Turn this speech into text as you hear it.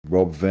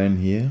Rob Venn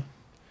here.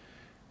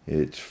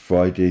 It's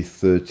Friday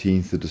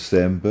 13th of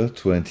December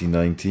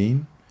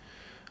 2019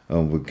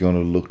 and we're going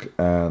to look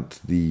at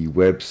the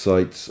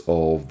websites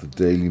of the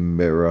Daily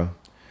Mirror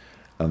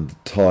and the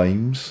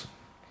Times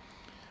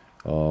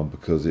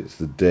because it's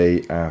the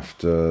day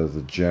after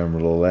the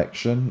general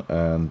election,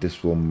 and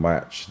this will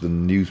match the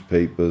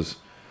newspapers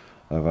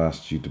I've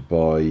asked you to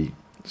buy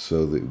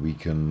so that we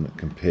can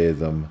compare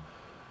them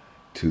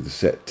to the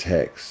set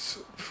texts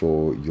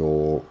for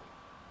your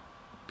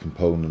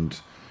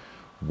component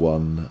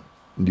 1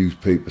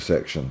 newspaper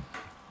section.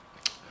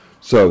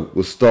 So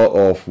we'll start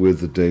off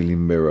with the Daily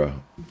Mirror.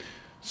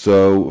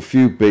 So a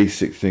few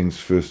basic things.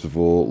 First of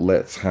all,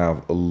 let's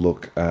have a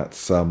look at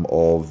some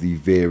of the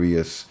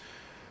various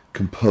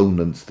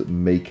components that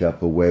make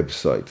up a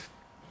website.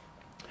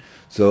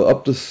 So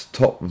up the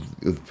top of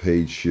the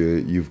page here,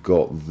 you've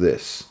got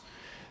this.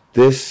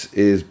 This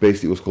is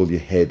basically what's called your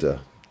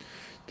header.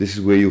 This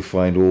is where you'll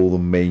find all the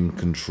main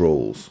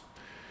controls.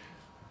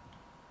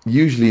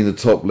 Usually in the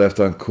top left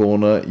hand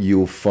corner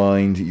you'll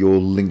find your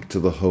link to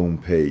the home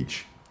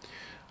page.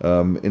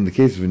 In the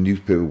case of a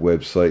newspaper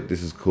website,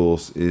 this of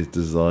course is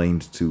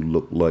designed to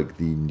look like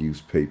the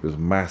newspaper's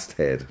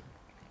masthead.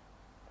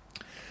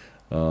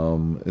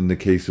 In the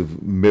case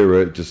of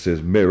Mirror, it just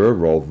says Mirror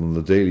rather than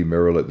the Daily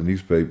Mirror like the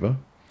newspaper.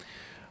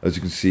 As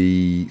you can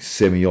see,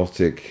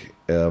 semiotic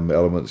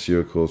elements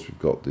here. Of course, we've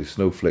got the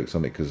snowflakes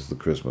on it because it's the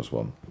Christmas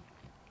one.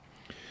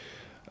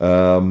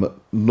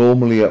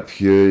 Normally up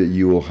here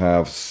you will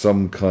have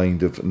some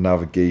kind of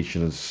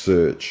navigation and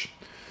search.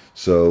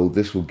 So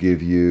this will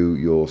give you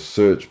your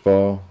search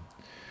bar.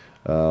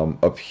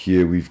 Up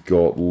here we've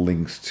got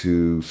links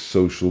to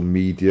social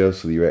media,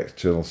 so your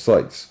external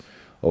sites.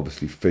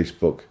 Obviously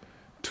Facebook,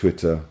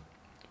 Twitter,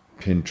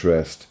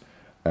 Pinterest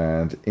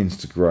and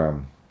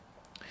Instagram.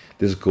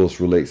 This of course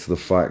relates to the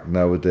fact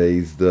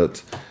nowadays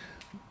that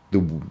the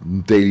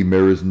Daily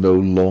Mirror is no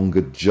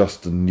longer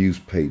just a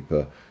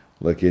newspaper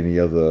like any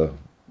other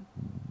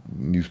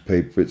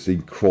newspaper. It's a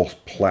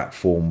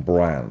cross-platform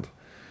brand.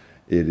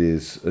 It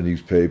is a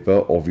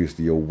newspaper,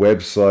 obviously a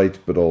website,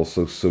 but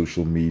also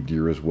social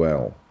media as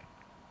well.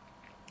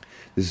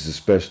 This is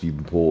especially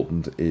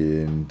important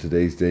in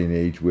today's day and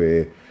age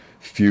where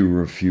fewer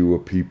and fewer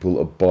people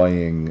are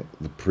buying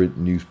the print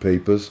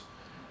newspapers,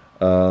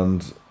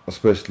 and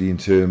especially in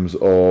terms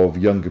of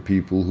younger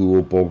people who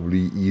are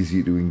probably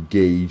easier to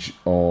engage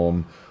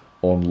on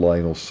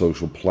online or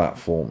social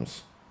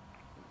platforms.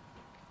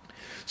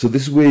 So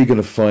this is where you're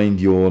going to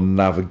find your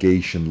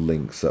navigation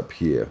links up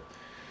here.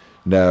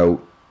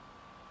 Now,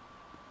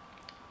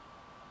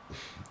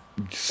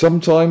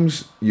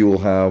 sometimes you'll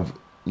have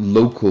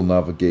local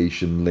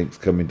navigation links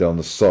coming down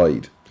the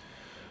side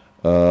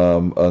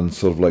and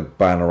sort of like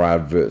banner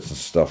adverts and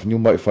stuff, and you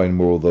might find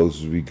more of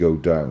those as we go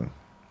down.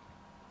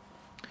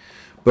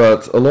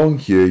 But along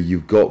here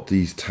you've got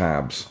these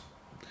tabs,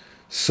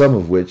 some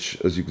of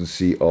which, as you can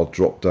see, are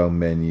drop-down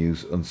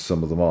menus and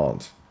some of them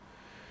aren't.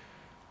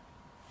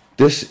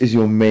 This is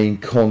your main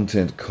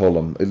content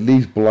column. It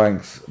leaves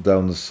blanks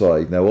down the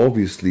side. Now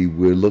obviously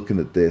we're looking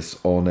at this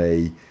on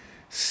a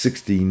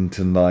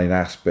 16:9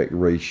 aspect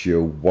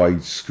ratio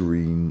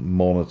widescreen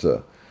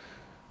monitor.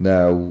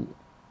 Now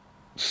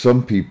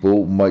some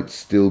people might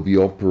still be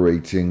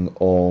operating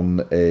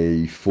on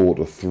a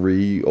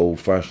 4:3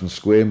 old-fashioned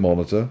square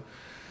monitor,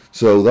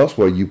 so that's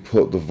why you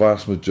put the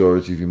vast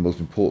majority of your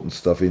most important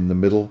stuff in the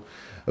middle.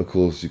 Of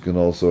course, you can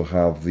also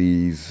have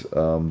these,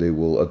 they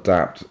will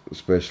adapt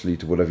especially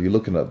to whatever you're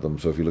looking at them.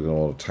 So if you're looking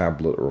on a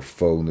tablet or a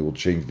phone, they will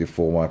change the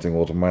formatting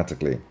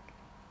automatically.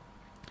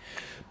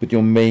 But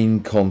your main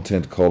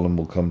content column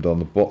will come down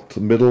the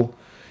bottom middle.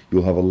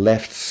 You'll have a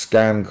left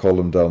scan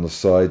column down the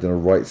side and a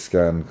right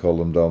scan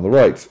column down the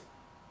right.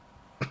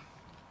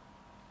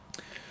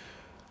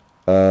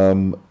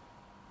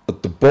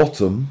 At the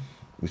bottom,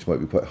 which might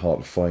be quite hard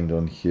to find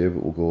on here,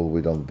 but we'll go all the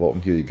way down the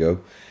bottom. Here you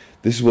go.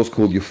 This is what's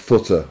called your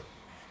footer.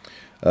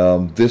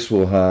 This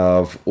will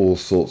have all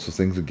sorts of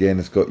things. Again,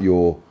 it's got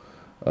your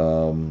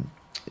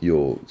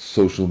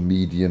social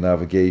media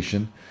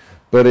navigation,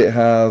 but it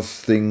has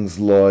things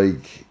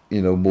like,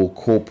 you know, more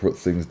corporate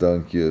things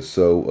down here.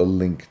 So a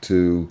link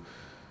to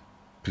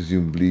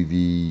presumably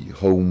the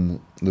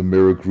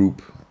Mirror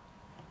Group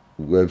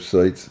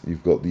website.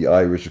 You've got the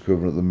Irish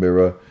equivalent of the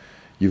Mirror.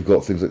 You've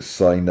got things like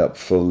sign up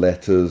for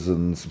letters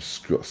and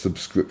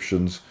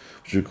subscriptions,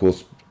 which are of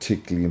course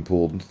particularly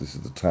important. This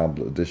is the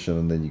tablet edition,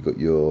 and then you've got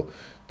your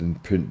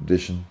print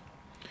edition.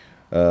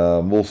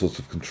 All sorts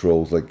of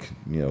controls like,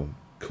 you know,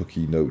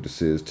 cookie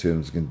notices,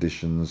 terms and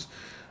conditions,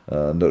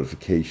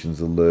 notifications,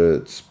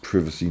 alerts,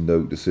 privacy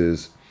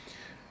notices,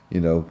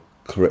 you know,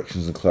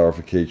 corrections and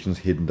clarifications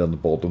hidden down the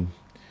bottom.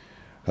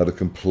 How to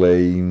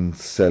complain,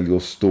 sell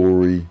your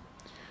story,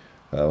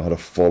 how to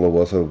follow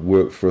us, how to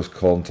work for us,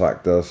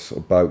 contact us,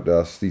 about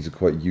us. These are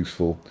quite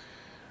useful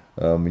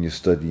when you're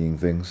studying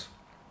things.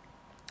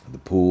 The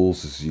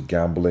pools, this is your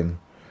gambling,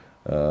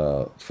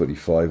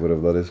 45,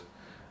 whatever that is.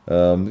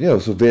 You know,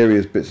 so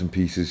various bits and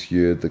pieces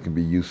here that can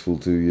be useful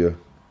to you.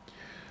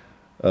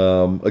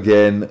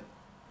 Again,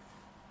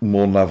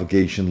 more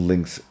navigation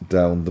links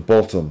down the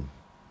bottom.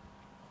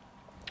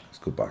 Let's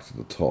go back to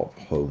the top,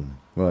 home.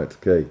 Right,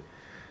 okay.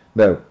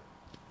 Now,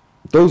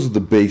 those are the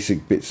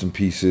basic bits and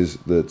pieces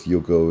that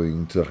you're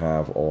going to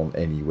have on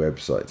any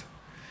website.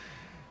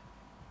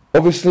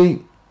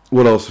 Obviously,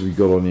 what else have we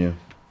got on here?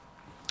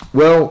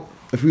 Well,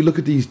 if we look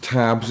at these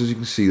tabs, as you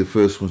can see, the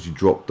first one's your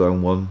drop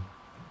down one.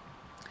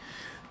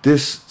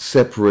 This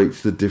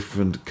separates the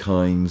different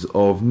kinds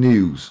of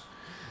news.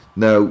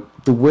 Now,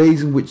 the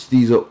ways in which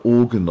these are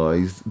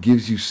organized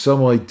gives you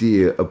some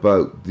idea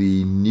about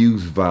the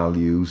news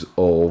values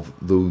of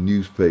the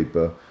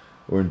newspaper,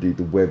 or indeed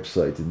the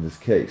website in this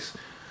case.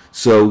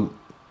 So,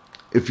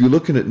 if you're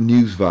looking at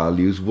news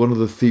values, one of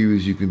the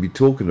theories you can be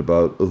talking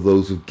about are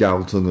those of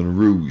Galtung and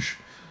Rouge.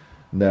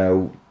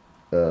 Now,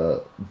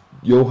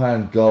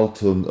 Johann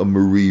Galtung and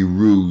Marie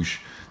Rouge,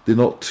 they're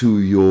not two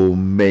of your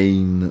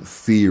main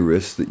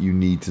theorists that you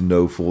need to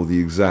know for the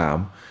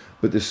exam,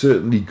 but they're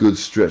certainly good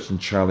stretch and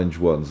challenge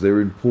ones. They're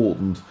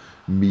important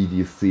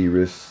media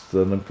theorists,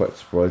 and I'm quite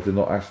surprised they're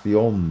not actually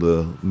on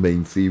the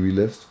main theory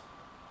list.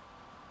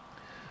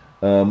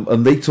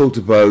 And they talked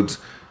about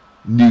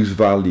news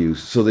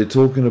values. So they're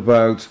talking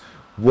about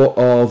what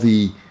are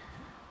the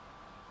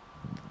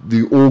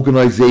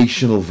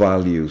organizational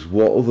values,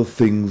 what are the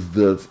things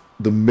that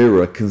the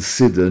Mirror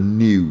consider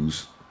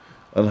news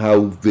and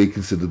how they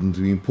consider them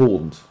to be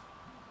important.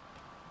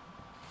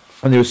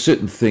 And there are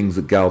certain things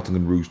that Galtung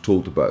and Rouge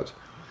talked about.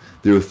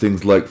 There are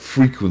things like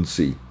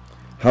frequency.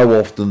 How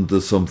often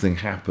does something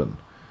happen?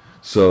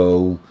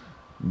 So,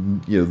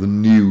 you know, the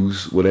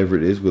news, whatever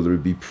it is, whether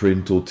it be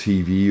print or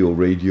TV or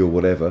radio or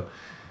whatever,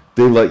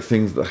 they like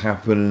things that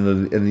happen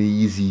in an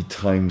easy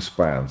time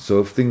span. So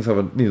if things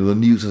have the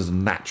news has a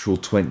natural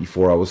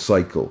 24-hour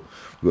cycle.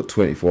 We've got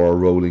 24-hour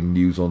rolling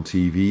news on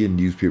TV, and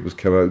newspapers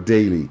come out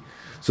daily.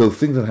 So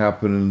things that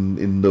happen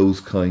in those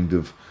kind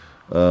of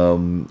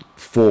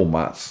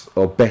formats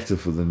are better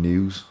for the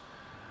news.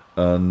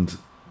 And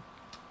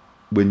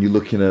when you're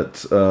looking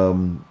at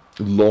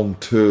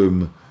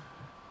long-term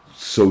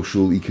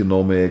social,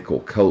 economic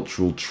or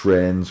cultural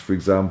trends, for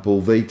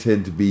example, they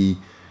tend to be,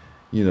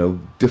 you know,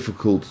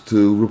 difficult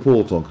to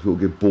report on because people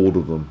get bored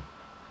of them.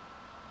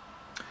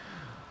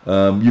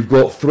 You've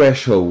got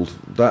threshold.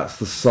 That's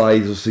the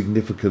size or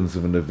significance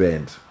of an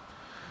event.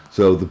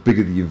 So the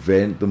bigger the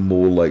event, the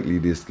more likely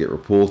it is to get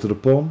reported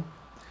upon.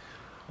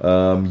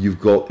 You've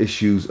got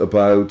issues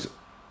about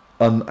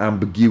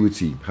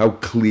unambiguity. How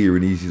clear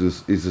and easy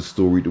is a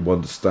story to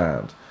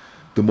understand?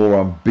 The more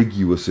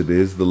ambiguous it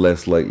is, the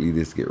less likely it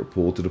is to get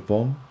reported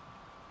upon.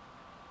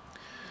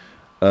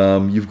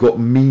 You've got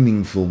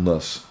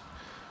meaningfulness.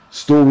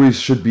 Stories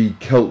should be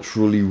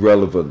culturally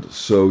relevant,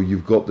 so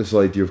you've got this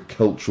idea of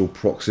cultural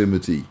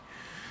proximity.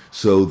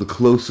 So the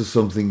closer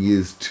something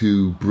is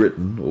to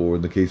Britain, or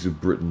in the case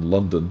of Britain,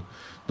 London,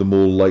 the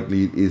more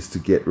likely it is to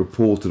get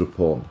reported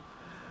upon.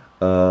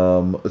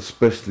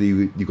 Especially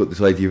you've got this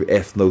idea of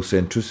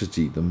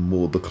ethnocentricity.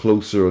 The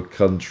closer a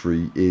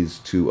country is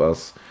to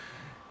us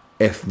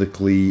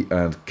ethnically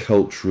and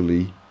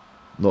culturally,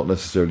 not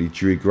necessarily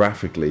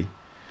geographically,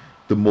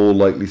 the more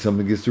likely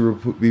something is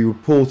to be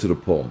reported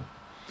upon.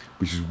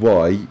 Which is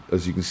why,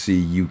 as you can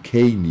see,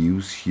 UK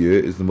news here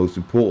is the most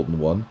important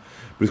one,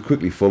 but it's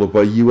quickly followed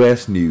by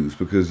US news,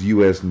 because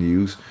US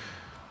news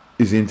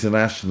is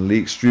internationally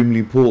extremely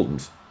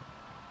important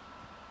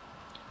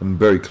and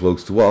very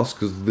close to us,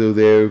 because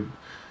they're,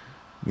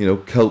 you know,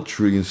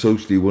 culturally and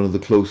socially one of the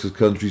closest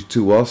countries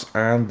to us,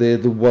 and they're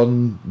the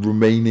one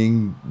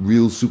remaining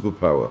real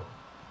superpower.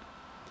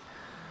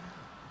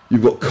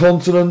 You've got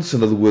consonance,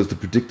 in other words, the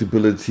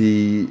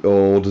predictability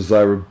or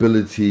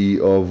desirability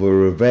of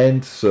an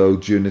event. So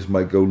journalists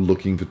might go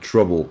looking for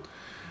trouble.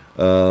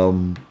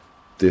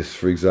 This,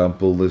 for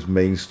example, this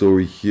main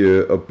story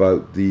here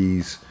about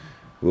these,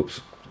 whoops,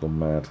 gone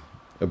mad,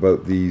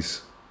 about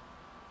these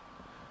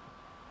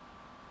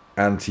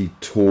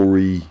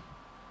anti-Tory,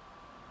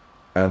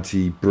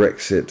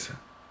 anti-Brexit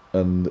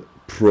and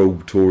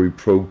pro-Tory,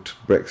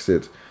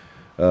 pro-Brexit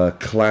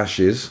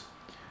clashes,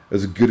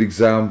 as a good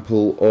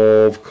example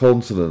of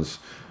consonance.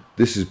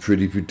 This is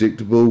pretty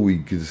predictable. We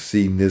could have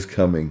seen this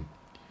coming.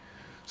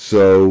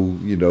 So,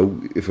 you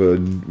know, if a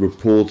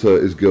reporter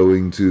is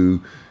going to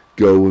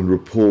go and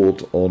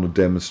report on a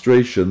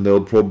demonstration,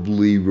 they'll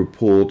probably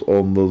report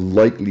on the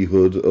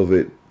likelihood of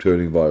it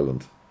turning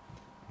violent.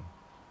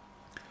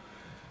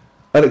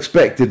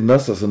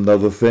 Unexpectedness, that's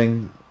another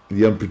thing.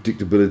 The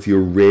unpredictability or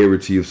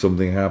rarity of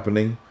something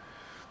happening.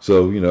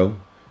 So, you know,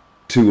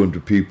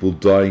 200 people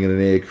dying in an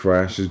air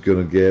crash is going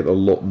to get a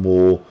lot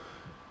more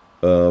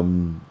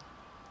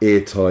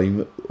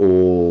airtime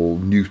or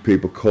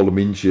newspaper column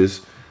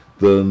inches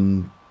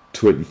than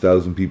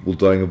 20,000 people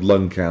dying of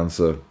lung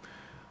cancer.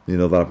 You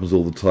know, that happens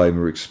all the time.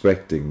 We're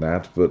expecting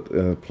that,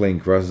 but plane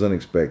crash is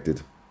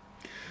unexpected.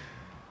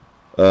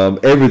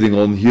 Everything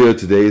on here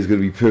today is going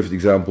to be perfect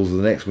examples of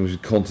the next one, which is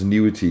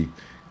continuity,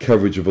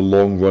 coverage of a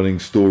long-running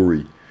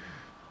story.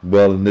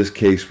 Well, in this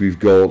case, we've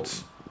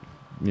got,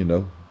 you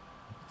know,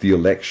 the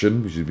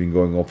election, which has been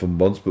going on for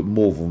months, but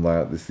more than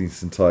that,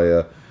 this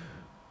entire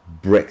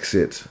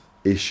Brexit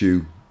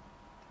issue.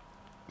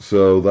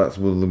 So that's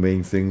one of the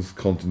main things,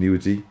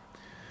 continuity.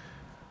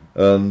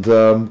 And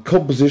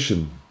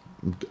composition,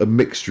 a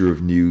mixture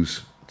of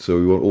news. So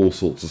we want all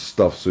sorts of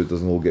stuff so it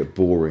doesn't all get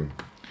boring.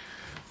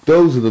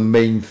 Those are the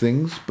main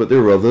things, but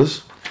there are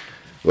others.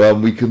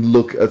 We can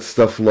look at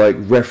stuff like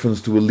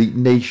reference to elite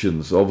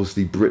nations.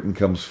 Obviously Britain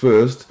comes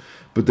first,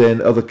 but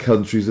then other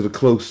countries that are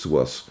close to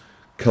us,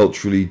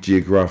 culturally,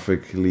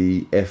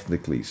 geographically,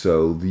 ethnically.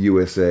 So the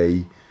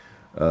USA,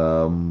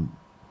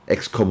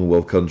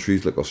 ex-Commonwealth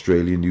countries like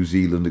Australia, New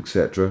Zealand,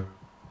 etc.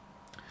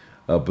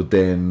 But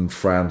then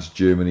France,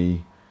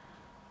 Germany,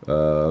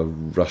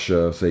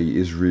 Russia, say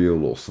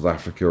Israel or South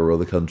Africa or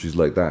other countries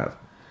like that.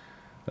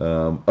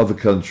 Other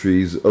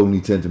countries only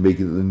tend to make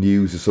it in the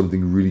news if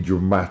something really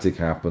dramatic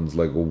happens,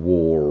 like a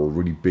war or a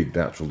really big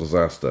natural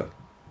disaster.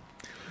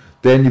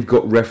 Then you've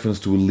got reference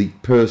to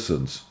elite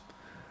persons.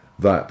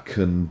 That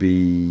can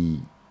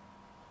be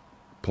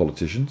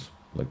politicians,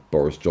 like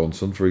Boris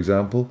Johnson, for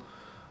example,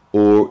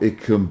 or it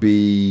can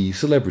be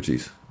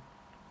celebrities.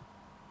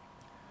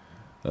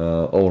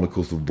 And of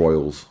course the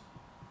royals.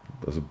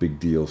 That's a big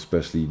deal,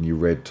 especially in your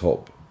red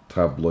top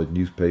tabloid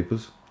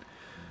newspapers.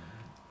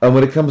 And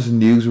when it comes to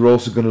news, we're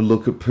also going to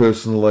look at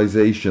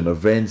personalization.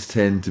 Events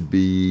tend to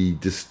be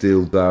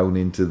distilled down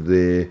into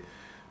their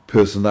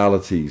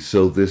personalities.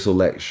 So this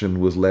election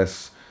was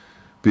less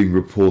being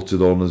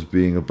reported on as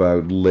being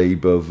about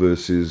Labour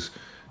versus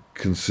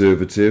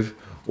Conservative,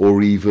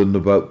 or even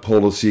about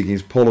policy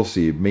against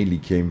policy. It mainly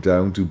came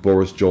down to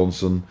Boris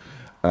Johnson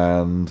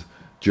and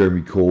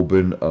Jeremy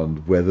Corbyn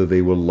and whether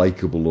they were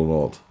likeable or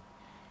not.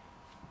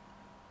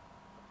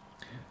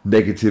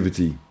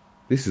 Negativity.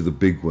 This is the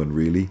big one,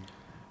 really.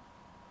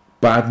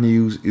 Bad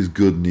news is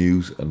good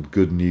news, and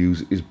good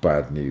news is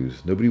bad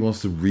news. Nobody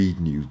wants to read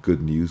good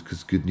news,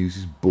 because good news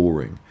is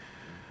boring.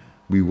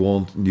 We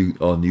want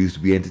our news to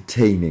be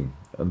entertaining,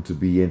 and to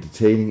be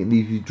entertaining it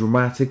needs to be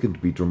dramatic, and to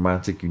be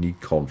dramatic you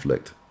need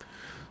conflict.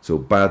 So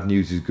bad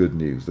news is good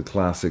news. The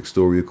classic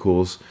story, of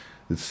course,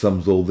 that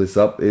sums all this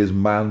up is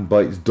man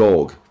bites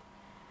dog.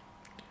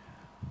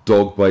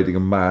 Dog biting a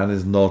man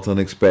is not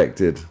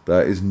unexpected.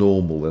 That is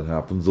normal. It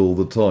happens all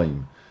the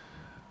time.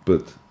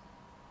 But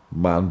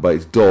man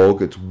bites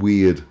dog, it's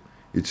weird,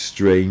 it's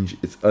strange,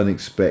 it's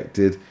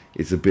unexpected,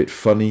 it's a bit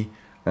funny,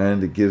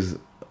 and it gives, a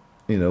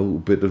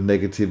bit of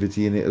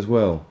negativity in it as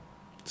well.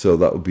 So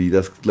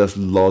that's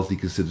largely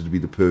considered to be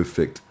the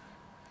perfect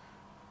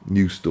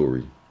news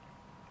story.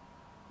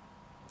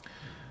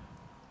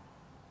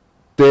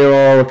 There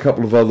are a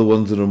couple of other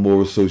ones that are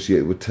more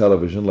associated with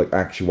television, like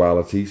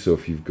actuality. So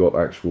if you've got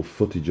actual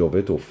footage of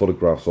it or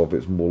photographs of it,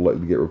 it's more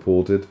likely to get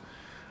reported.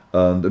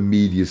 And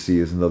immediacy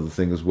is another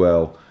thing as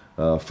well.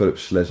 Philip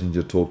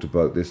Schlesinger talked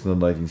about this in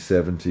the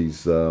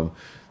 1970s.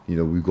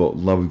 We've got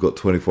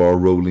 24-hour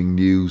rolling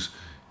news.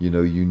 You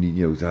need,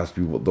 it has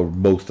to be the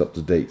most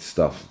up-to-date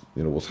stuff.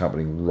 What's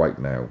happening right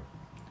now.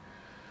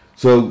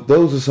 So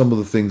those are some of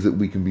the things that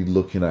we can be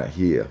looking at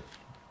here.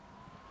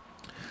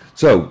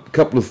 So a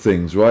couple of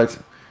things, right?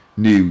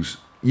 News.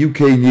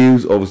 UK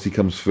news obviously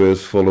comes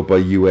first, followed by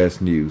US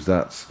news.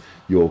 That's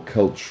your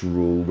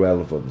cultural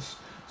relevance.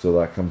 So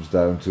that comes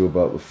down to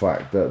about the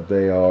fact that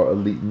they are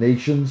elite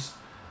nations.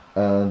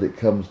 And it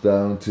comes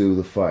down to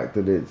the fact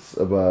that it's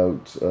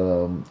about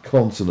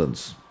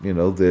consonants,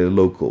 they're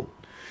local.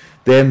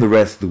 Then the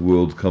rest of the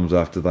world comes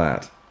after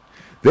that.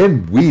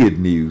 Then weird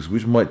news,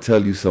 which might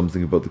tell you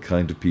something about the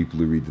kind of people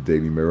who read the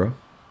Daily Mirror.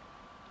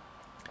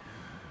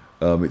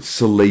 It's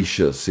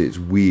salacious, it's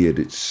weird,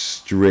 it's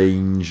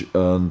strange,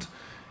 and,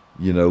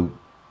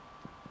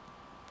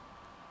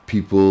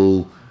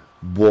 people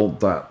want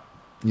that,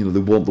 they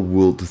want the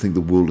world to think the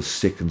world is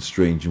sick and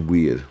strange and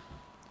weird.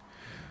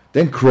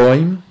 Then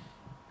crime.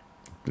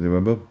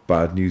 Remember,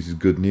 bad news is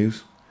good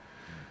news.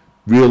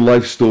 Real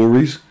life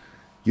stories.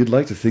 You'd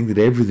like to think that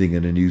everything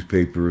in a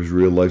newspaper is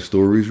real life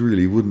stories,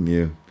 really, wouldn't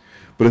you?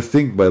 But I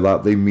think by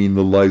that they mean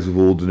the lives of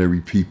ordinary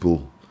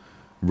people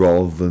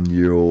rather than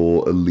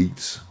your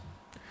elites.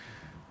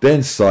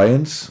 Then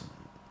science,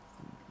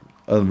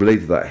 and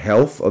related to that,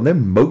 health, and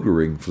then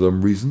motoring for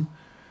some reason.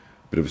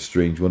 Bit of a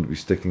strange one to be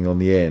sticking on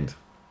the end.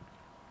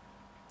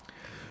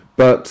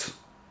 But,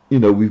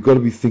 we've got to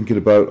be thinking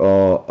about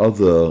our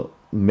other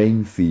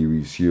main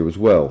theories here as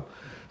well.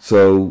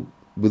 So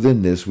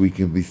within this we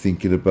can be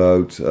thinking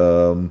about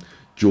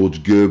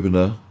George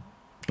Gerbiner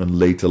and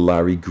later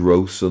Larry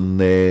Gross and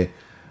their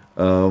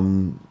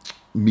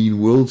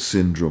mean world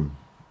syndrome.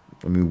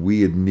 I mean,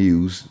 weird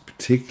news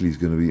particularly is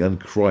going to be, and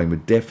crime are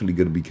definitely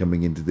going to be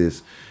coming into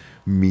this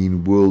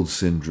mean world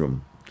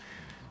syndrome.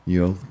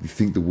 You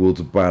think the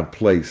world's a bad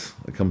place.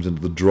 It comes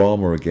into the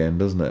drama again,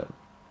 doesn't it?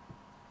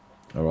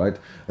 All right,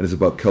 and it's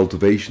about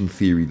cultivation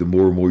theory. The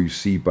more and more you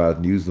see bad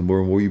news, the more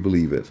and more you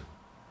believe it.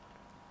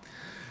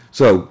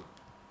 So,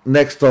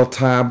 next our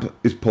tab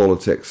is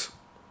politics.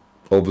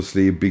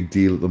 Obviously a big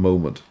deal at the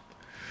moment.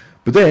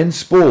 But then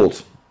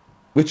sport,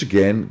 which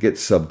again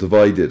gets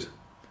subdivided.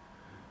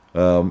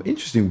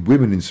 Interesting,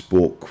 women in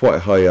sport,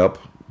 quite high up.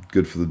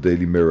 Good for the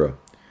Daily Mirror.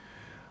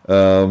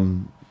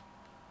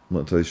 not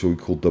entirely sure we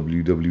call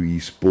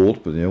WWE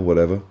sport, but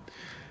whatever.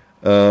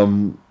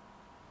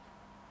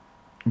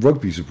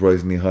 Rugby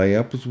surprisingly high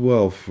up as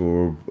well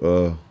for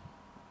a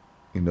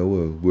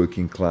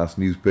working class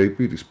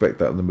newspaper. You'd expect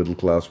that in the middle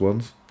class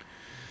ones.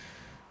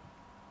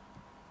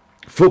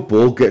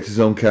 Football gets its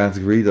own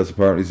category. That's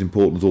apparently as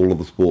important as all of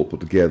the sport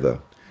put together.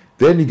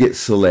 Then you get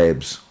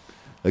celebs.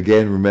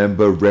 Again,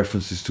 remember,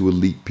 references to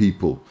elite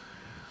people.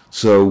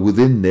 So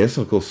within this,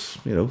 of course,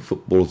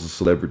 footballers are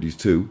celebrities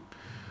too.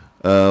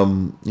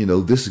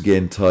 This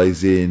again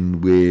ties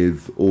in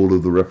with all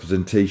of the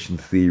representation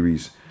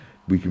theories.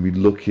 We can be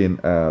looking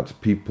at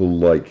people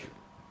like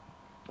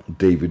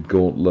David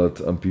Gauntlet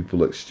and people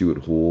like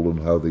Stuart Hall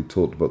and how they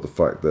talked about the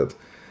fact that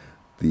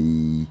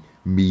the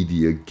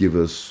media give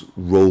us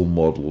role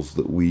models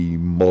that we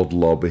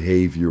model our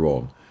behaviour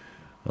on.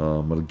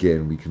 And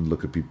again, we can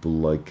look at people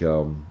like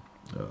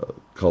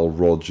Carl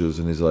Rogers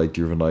and his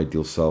idea of an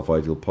ideal self,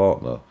 ideal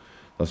partner.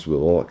 That's where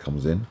all that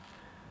comes in.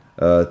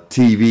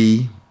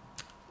 TV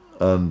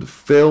and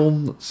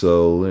film,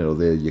 so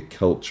they're your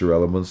culture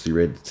elements, your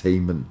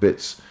entertainment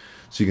bits.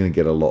 So you're going to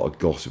get a lot of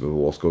gossip about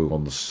what's going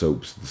on, the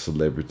soaps, the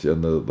celebrity,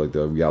 and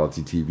the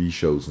reality TV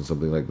shows and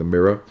something like The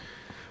Mirror,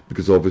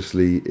 because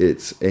obviously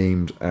it's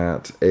aimed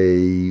at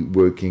a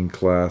working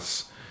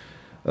class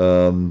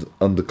and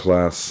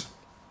underclass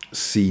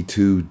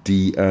C2,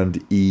 D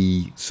and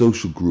E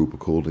social group,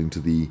 according to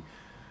the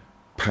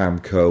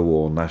PAMCO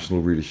or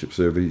National Readership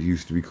Survey. It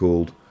used to be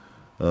called,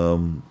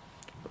 audience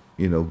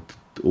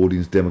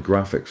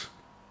demographics.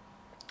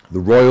 The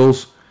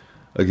Royals,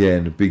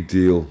 again, a big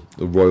deal.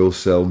 The Royals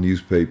sell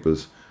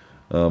newspapers,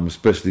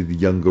 especially the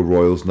younger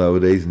royals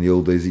nowadays. In the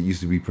old days, it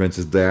used to be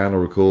Princess Diana,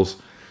 of course.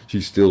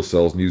 She still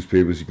sells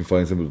newspapers. You can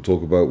find something to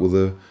talk about with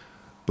her.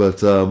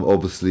 But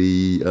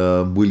obviously,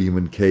 William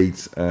and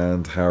Kate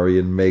and Harry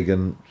and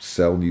Meghan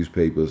sell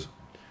newspapers.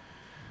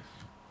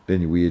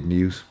 Then your weird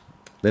news.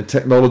 Then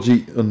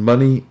technology and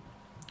money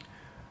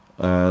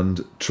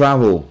and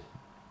travel.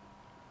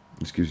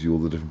 This gives you all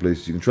the different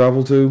places you can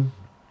travel to.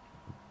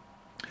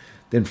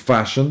 Then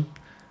fashion.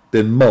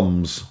 Then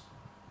mums.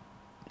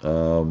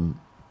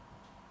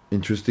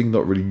 Interesting,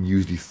 not really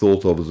usually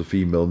thought of as a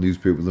female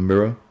newspaper, The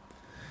Mirror.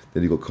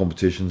 Then you've got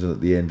competitions, and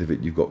at the end of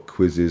it, you've got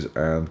quizzes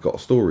and got a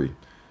story.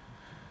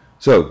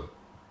 So,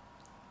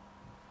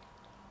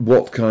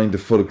 what kind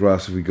of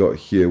photographs have we got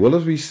here? Well,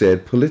 as we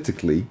said,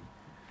 politically,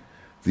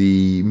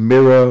 The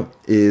Mirror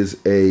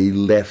is a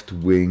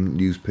left-wing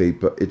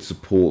newspaper. It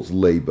supports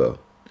Labour.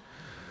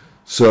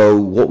 So,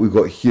 what we've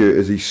got here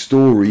is a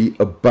story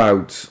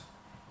about,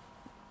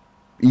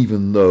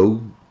 even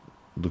though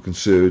the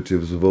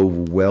Conservatives have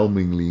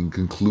overwhelmingly and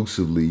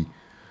conclusively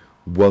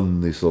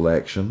won this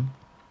election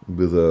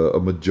with a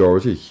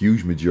majority, a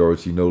huge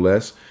majority no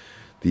less,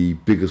 the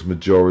biggest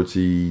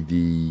majority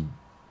the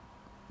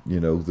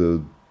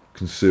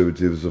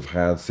Conservatives have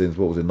had since,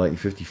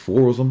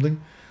 1954 or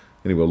something?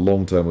 Anyway, a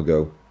long time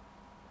ago.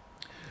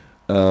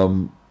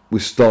 We're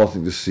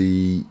starting to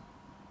see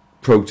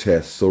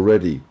protests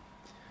already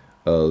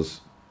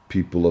as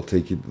people are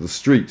taking to the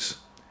streets.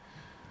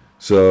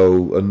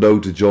 So, a No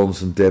to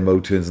Johnson demo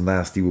turns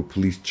nasty with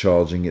police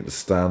charging it a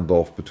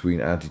standoff between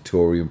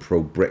anti-Tory and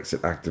pro-Brexit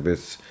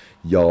activists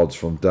yards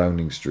from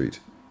Downing Street.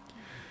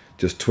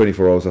 Just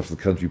 24 hours after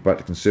the country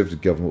backed a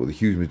Conservative government with a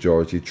huge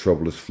majority,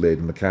 trouble has flared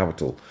in the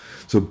capital.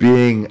 So,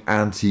 being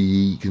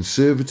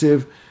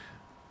anti-Conservative,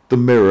 The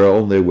Mirror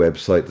on their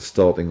website is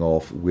starting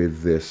off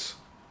with this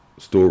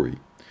story.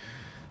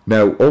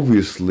 Now,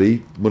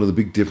 obviously, one of the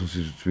big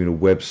differences between a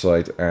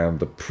website and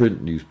a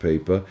print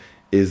newspaper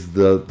is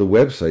that the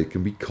website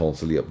can be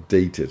constantly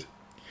updated.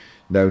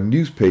 Now,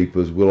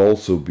 newspapers will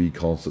also be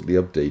constantly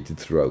updated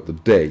throughout the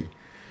day.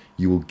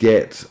 You will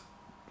get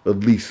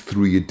at least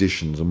 3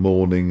 editions, a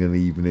morning, an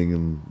evening,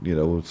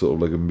 and, sort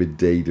of like a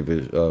midday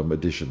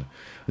edition.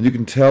 And you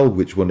can tell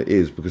which one it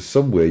is, because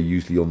somewhere,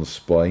 usually on the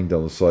spine,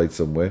 down the side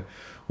somewhere,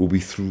 will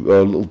be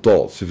little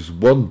dots. If it's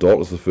 1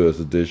 dot, it's the first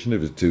edition.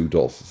 If it's 2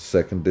 dots, it's the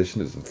second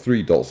edition. If it's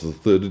 3 dots, it's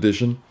the third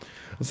edition.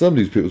 And some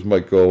newspapers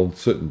might go on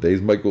certain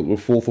days, might go to a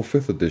 4th or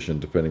 5th edition,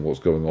 depending what's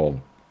going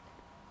on.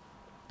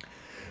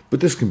 But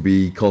this can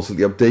be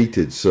constantly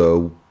updated.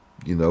 So,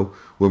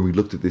 when we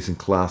looked at this in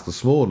class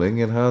this morning,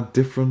 it had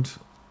different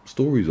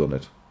stories on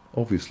it,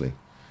 obviously.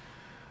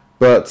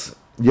 But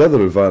the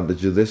other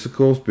advantage of this, of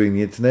course, being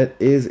the internet,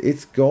 is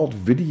it's got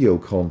video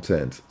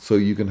content. So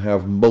you can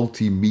have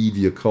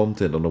multimedia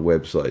content on a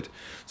website.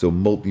 So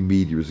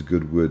multimedia is a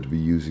good word to be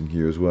using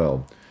here as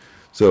well.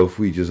 So if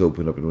we just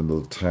open up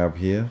another tab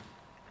here,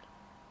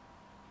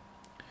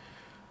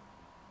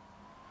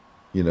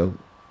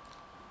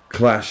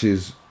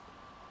 clashes,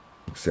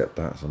 except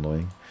that's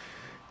annoying.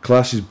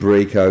 Clashes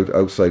break out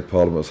outside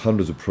Parliament as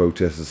hundreds of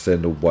protesters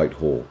ascend on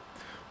Whitehall.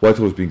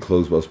 Whitehall has been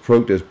closed whilst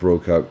protests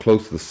broke out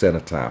close to the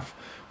cenotaph,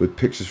 with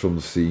pictures from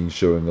the scene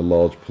showing a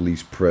large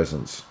police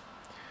presence.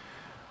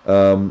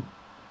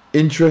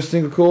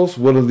 Interesting, of course.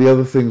 One of the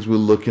other things we're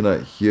looking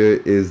at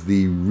here is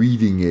the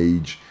reading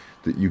age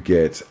that you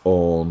get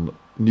on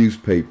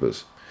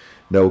newspapers.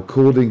 Now,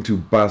 according to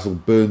Basil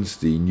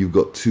Bernstein, you've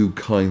got two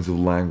kinds of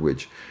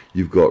language.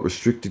 You've got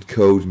restricted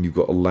code and you've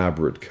got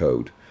elaborate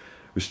code.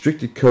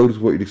 Restricted code is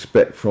what you'd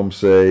expect from,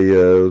 say,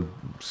 a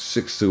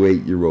 6 to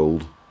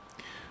 8-year-old.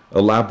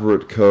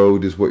 Elaborate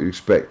code is what you'd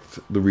expect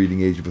the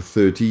reading age of a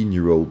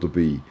 13-year-old to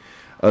be.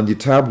 And your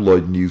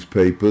tabloid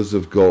newspapers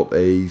have got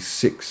a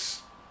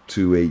 6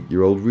 to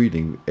 8-year-old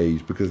reading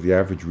age because the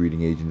average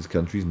reading age in this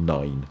country is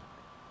 9.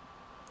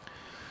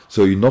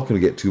 So you're not going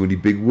to get too many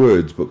big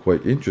words, but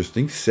quite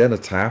interesting.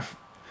 Cenotaph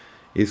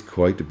is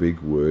quite a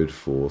big word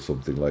for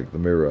something like the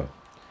Mirror.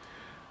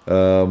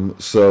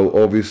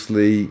 So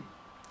obviously,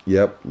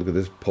 yep, look at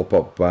this,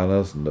 pop-up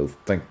banners. No,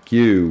 thank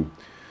you.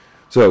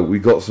 So we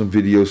got some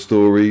video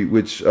story,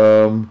 which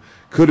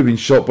could have been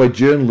shot by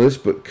journalists,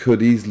 but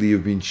could easily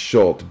have been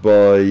shot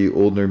by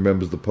ordinary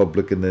members of the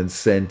public and then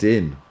sent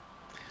in,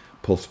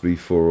 possibly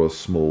for a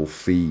small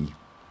fee.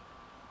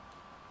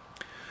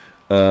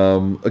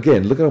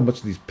 Again, look at how much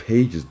of these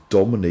pages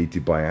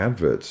dominated by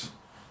adverts.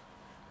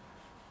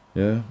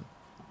 Yeah,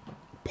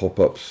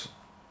 pop-ups.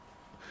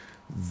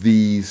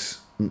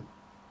 These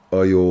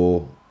are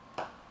your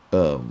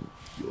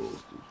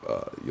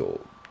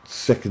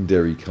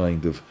secondary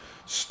kind of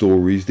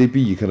stories. They'd be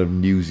your kind of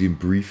news in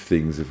brief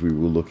things if we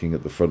were looking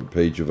at the front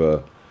page of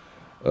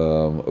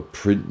a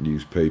print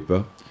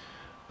newspaper,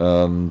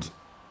 and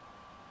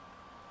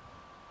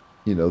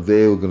you know,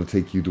 they're going to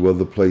take you to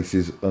other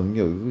places, and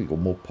you know, we've got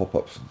more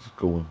pop-ups. It's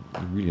going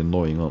really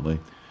annoying, aren't they?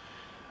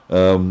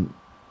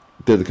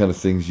 They're the kind of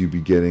things you'd be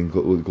getting,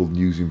 what they call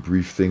news in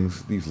brief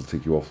things. These will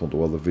take you off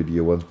onto other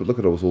video ones, but look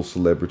at those all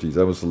celebrities.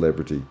 I'm a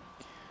celebrity.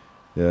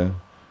 Yeah,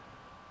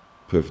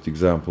 perfect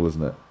example,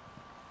 isn't it?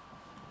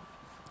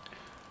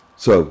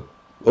 So,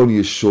 only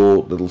a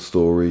short little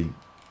story.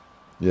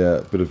 Yeah,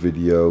 a bit of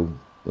video.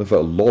 In fact,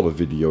 a lot of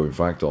video, in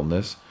fact, on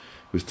this,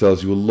 which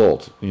tells you a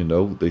lot. You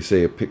know, they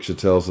say a picture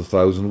tells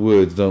 1,000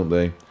 words, don't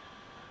they?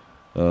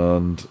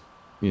 And,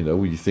 you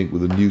know, you think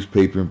with a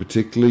newspaper in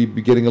particular, you'd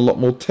be getting a lot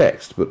more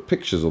text, but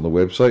pictures on the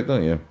website,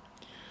 don't you?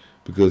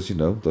 Because, you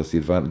know, that's the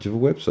advantage of a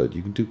website.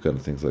 You can do kind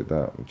of things like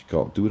that, which you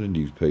can't do in a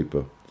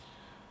newspaper.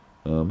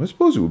 I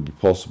suppose it would be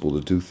possible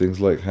to do things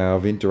like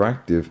have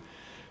interactive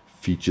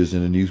features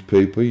in a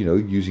newspaper, you know,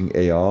 using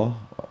AR,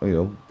 you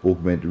know,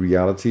 augmented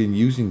reality, and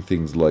using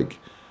things like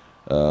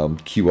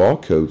QR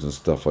codes and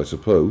stuff, I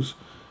suppose.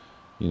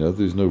 You know,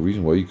 there's no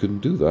reason why you couldn't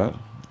do that.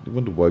 I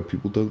wonder why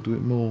people don't do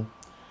it more.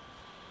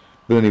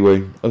 But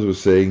anyway, as I was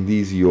saying,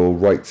 these are your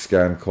right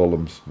scan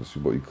columns. That's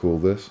what you call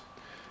this.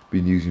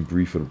 Been using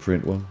brief on a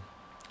print one.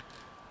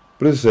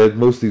 But as I said,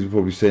 most of these were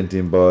probably sent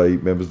in by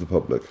members of the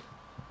public.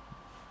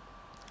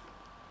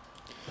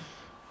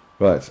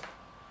 Right.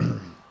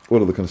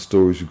 What are the kind of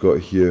stories we've got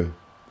here?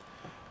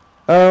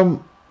 You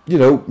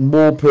know,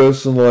 more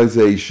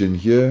personalization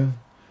here.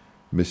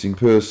 Missing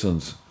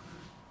persons.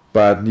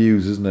 Bad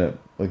news, isn't it?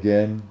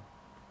 Again,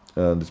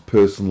 and it's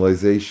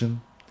personalization.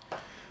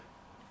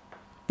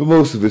 But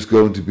most of it's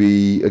going to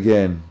be,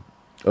 again,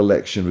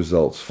 election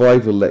results.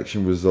 5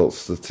 election results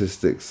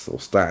statistics, or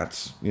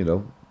stats, you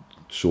know,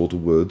 shorter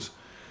words,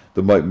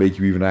 that might make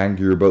you even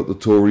angrier about the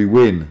Tory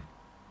win.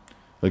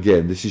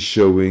 Again, this is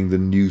showing the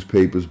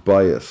newspaper's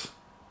bias,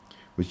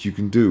 which you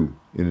can do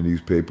in a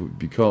newspaper,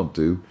 but you can't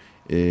do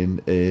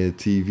in a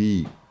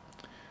TV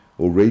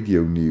or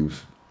radio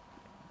news.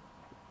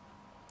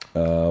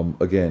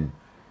 Again,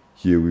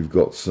 here we've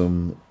got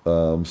some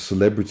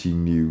celebrity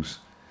news.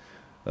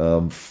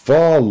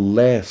 Far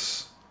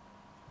less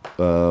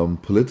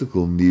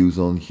political news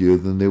on here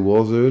than there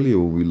was earlier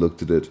when we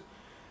looked at it.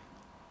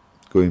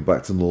 Going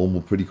back to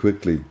normal pretty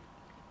quickly.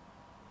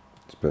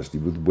 Especially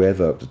with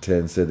weather. Up to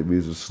 10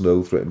 centimetres of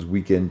snow threatens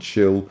weekend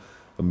chill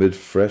amid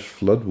fresh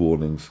flood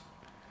warnings.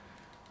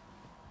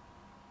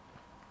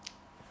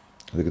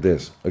 Look at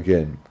this.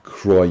 Again,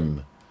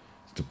 crime.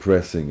 It's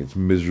depressing. It's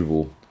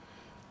miserable.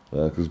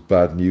 Because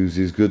bad news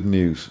is good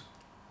news.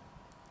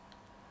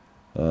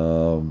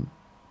 But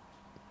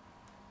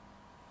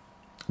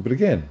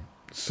again,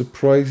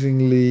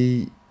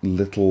 surprisingly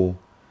little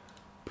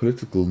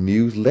political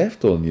news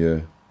left on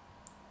here.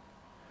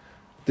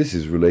 This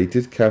is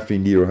related. Cafe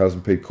Nero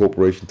hasn't paid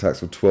corporation tax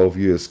for 12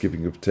 years,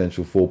 skipping a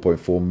potential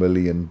 4.4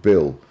 million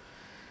bill.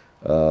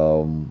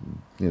 You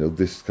know,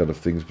 this kind of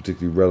thing is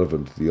particularly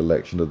relevant to the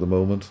election at the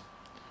moment.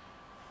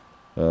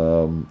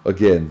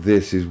 Again,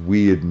 this is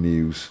weird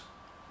news.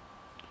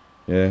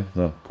 Yeah,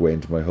 no,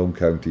 Gwent, my home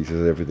county,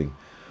 says everything.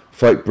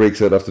 Fight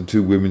breaks out after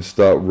 2 women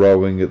start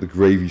rowing at the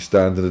gravy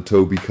stand in a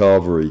Toby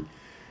Carvery.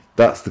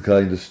 That's the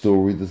kind of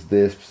story that's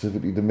there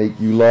specifically to make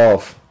you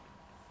laugh.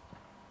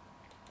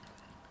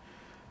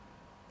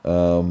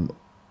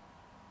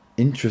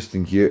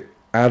 Interesting here,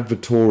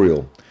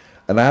 advertorial.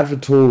 An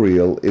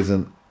advertorial is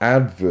an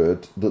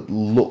advert that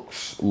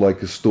looks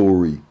like a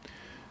story.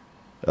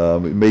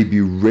 It may be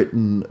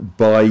written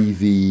by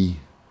the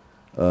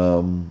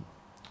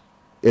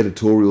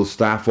editorial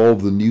staff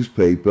of the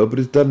newspaper, but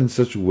it's done in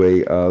such a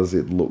way as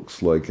it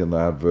looks like an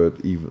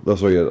advert, an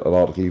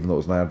article, even though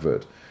it's an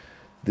advert.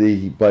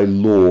 They, by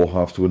law,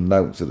 have to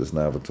announce it as an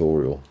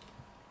advertorial.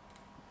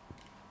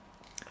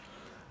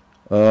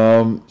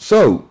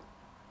 So,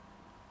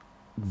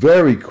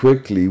 very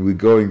quickly, we're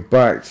going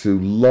back to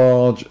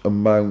large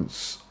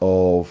amounts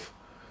of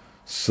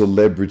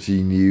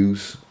celebrity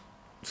news,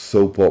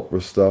 soap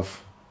opera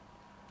stuff.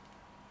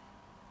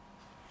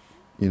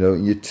 You know,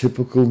 your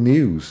typical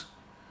news.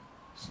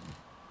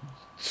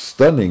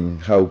 Stunning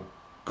how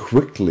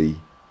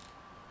quickly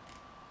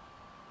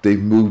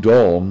they've moved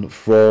on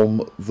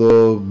from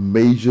the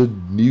major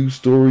news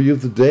story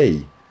of the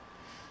day.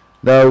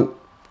 Now,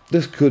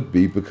 this could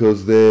be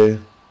because they're,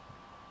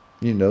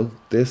 you know,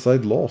 their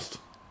side lost.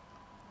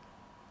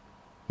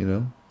 You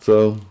know,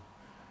 so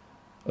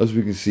as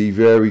we can see,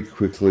 very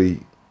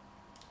quickly,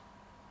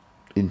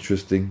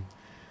 interesting.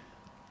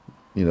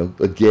 You know,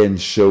 again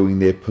showing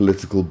their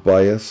political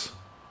bias.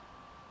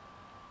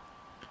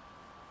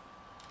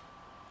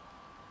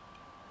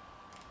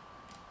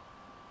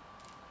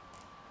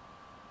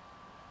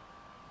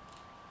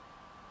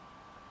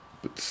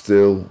 But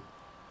still,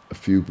 a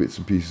few bits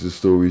and pieces of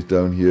stories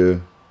down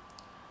here.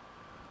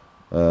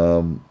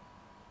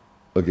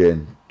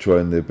 Again,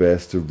 trying their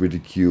best to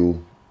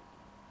ridicule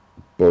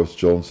Boris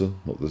Johnson.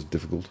 Not this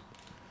difficult.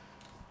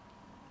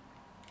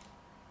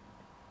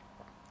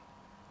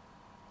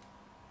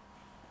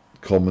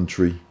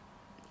 Commentary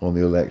on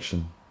the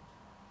election.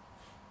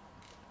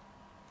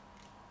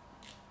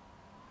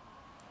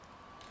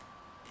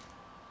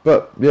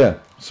 But yeah,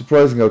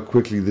 surprising how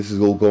quickly this has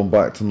all gone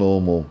back to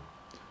normal.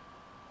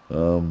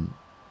 But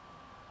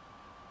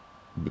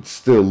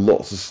still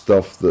lots of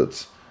stuff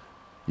that,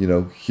 you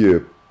know,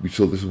 here we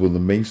saw this was one of the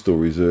main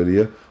stories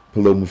earlier.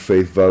 Paloma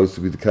Faith vows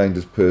to be the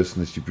kindest person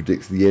as she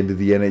predicts the end of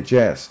the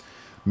NHS,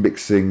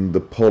 mixing the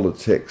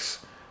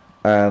politics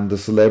and the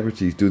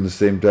celebrities, doing the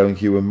same down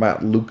here with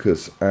Matt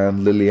Lucas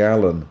and Lily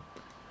Allen.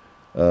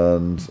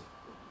 And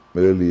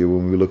earlier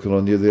when we were looking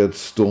on here, they had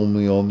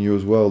Stormzy on you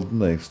as well, didn't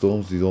they?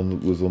 Stormzy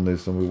was on there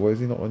somewhere. Why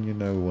is he not on you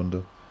now, I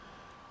wonder?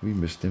 We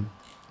missed him.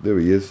 There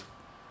he is.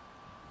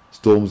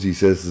 Stormzy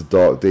says it's a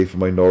dark day for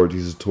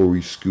minorities as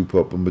Tories scoop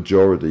up a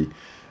majority.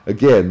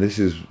 Again, this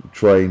is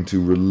trying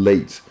to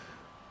relate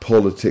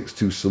politics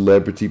to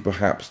celebrity,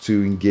 perhaps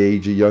to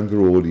engage a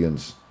younger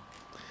audience.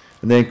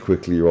 And then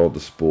quickly you're on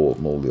to sport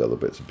and all the other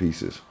bits and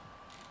pieces.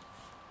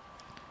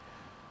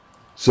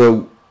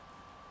 So,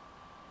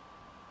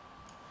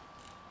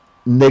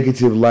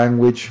 negative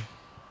language,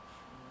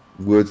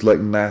 words like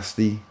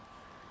nasty,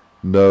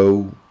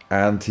 no,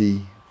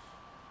 anti,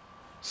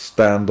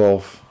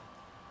 standoff,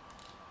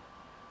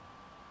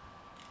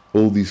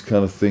 all these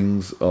kind of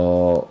things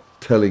are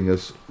telling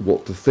us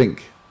what to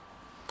think.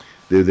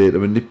 They're there to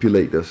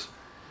manipulate us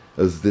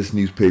as this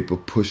newspaper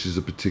pushes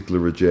a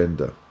particular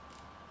agenda.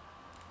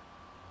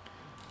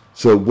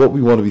 So what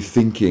we want to be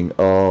thinking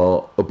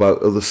are about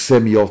the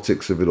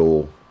semiotics of it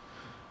all.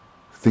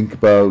 Think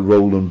about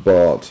Roland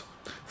Barthes.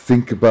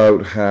 Think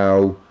about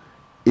how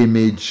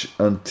image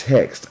and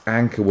text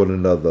anchor one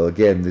another.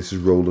 Again, this is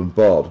Roland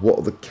Barthes. What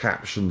are the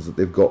captions that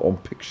they've got on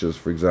pictures,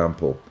 for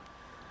example?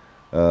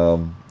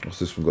 What's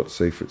this one got to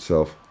say for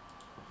itself?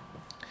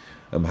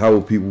 How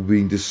are people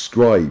being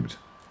described?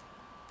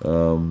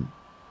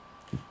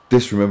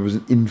 This, remember, is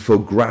an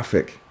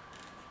infographic.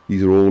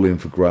 These are all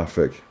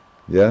infographic.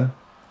 Yeah?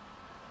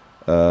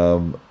 It's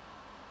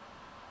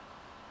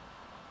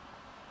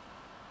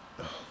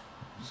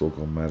all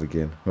gone mad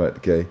again. Right,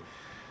 okay.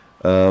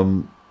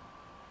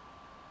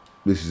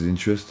 This is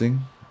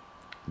interesting.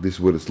 This is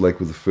what it's like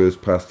with the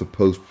first past the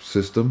post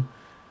system.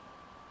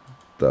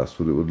 That's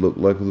what it would look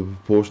like with a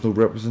proportional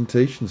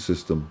representation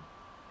system.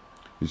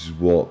 Which is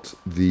what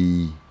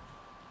the...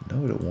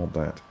 No, I don't want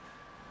that.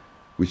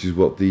 Which is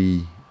what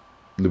the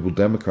Liberal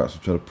Democrats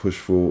were trying to push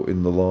for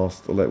in the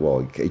last election.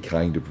 Well, a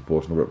kind of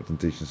proportional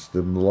representation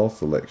system in the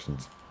last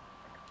elections.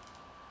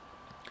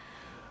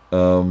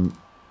 Oh,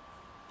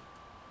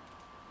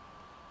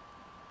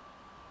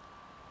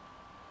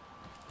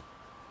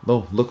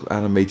 look,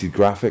 animated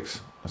graphics.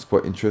 That's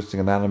quite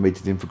interesting. An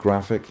animated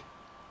infographic.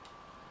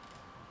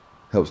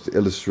 Helps to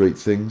illustrate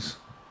things.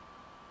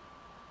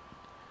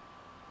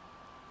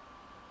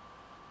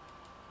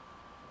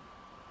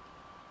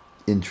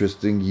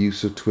 Interesting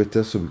use of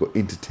Twitter. So we've got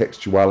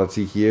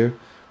intertextuality here.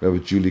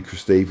 Remember Julia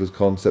Kristeva's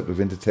concept of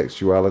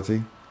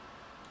intertextuality.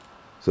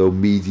 So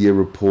media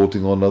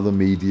reporting on other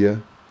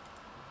media.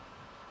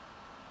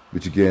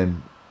 Which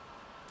again,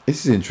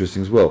 this is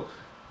interesting as well.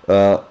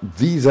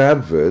 These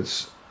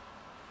adverts,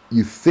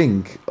 you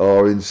think,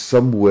 are in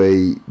some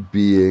way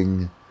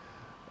being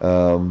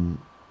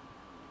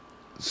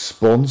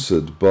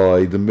sponsored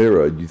by the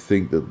Mirror. You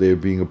think that they're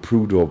being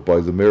approved of by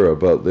the Mirror,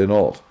 but they're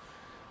not.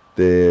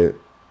 They're,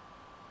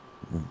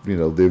 you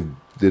know,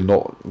 they're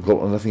not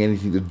got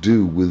anything to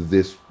do with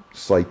this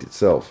site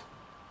itself.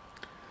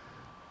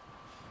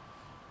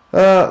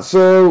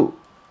 So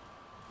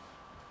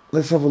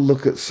let's have a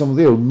look at some of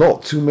the,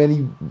 not too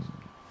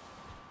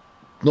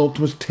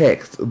much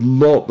text, a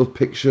lot of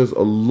pictures, a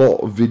lot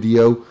of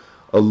video,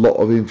 a lot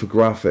of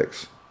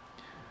infographics,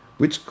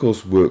 which of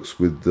course works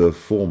with the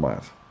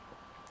format.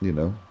 You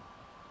know,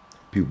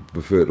 people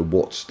prefer to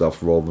watch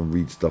stuff rather than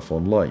read stuff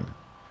online.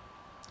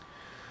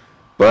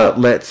 But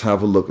let's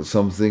have a look at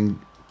something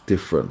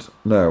different.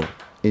 Now,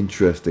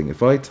 interesting,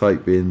 if I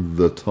type in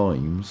The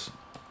Times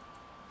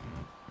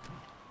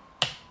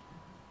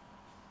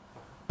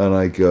and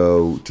I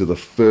go to the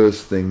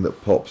first thing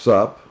that pops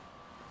up,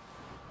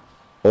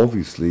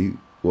 obviously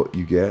what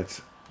you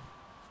get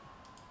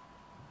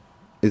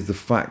is the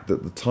fact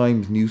that the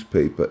Times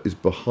newspaper is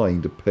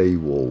behind a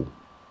paywall.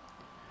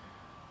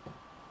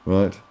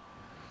 Right?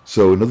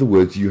 So in other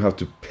words, you have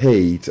to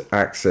pay to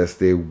access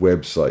their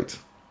website.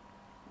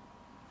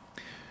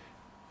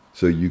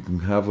 So you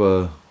can have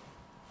a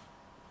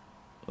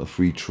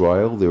free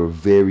trial. There are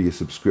various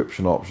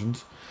subscription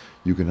options.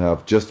 You can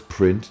have just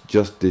print,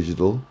 just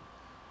digital,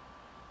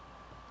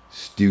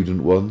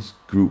 student ones,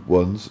 group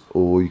ones,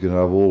 or you can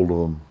have all of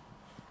them.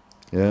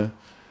 Yeah?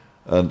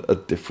 And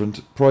at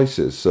different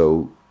prices.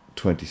 So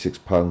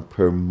 £26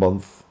 per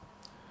month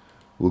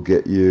will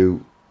get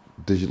you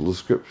digital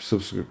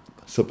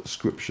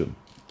subscription,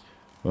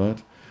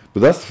 right?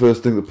 But that's the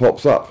first thing that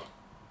pops up.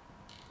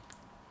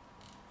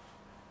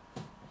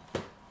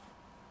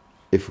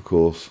 If, of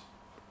course,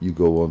 you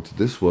go on to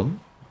this one,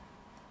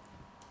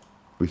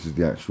 which is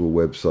the actual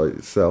website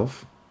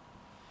itself,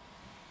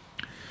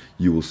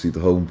 you will see the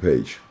home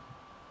page.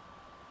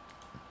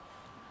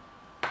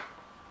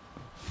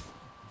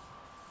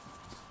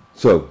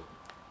 So,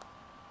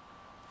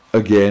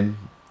 again,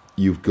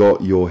 you've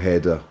got your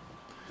header.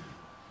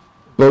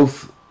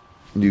 Both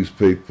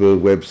newspaper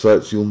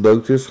websites, you'll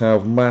notice,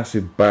 have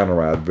massive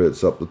banner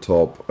adverts up the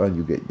top, and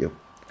you get your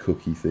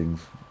cookie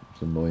things.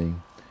 It's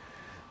annoying.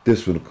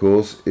 This one, of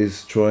course,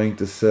 is trying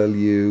to sell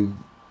you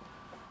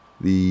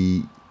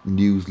the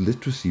news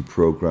literacy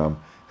program.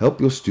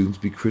 Help your students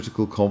be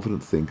critical,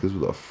 confident thinkers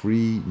with a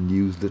free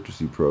news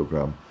literacy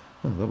program.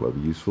 Oh, that might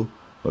be useful.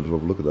 I'll have a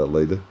look at that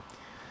later.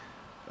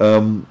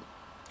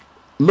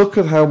 Look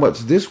at how much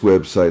this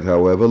website,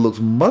 however, looks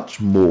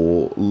much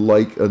more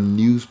like a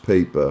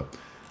newspaper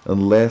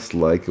and less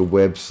like a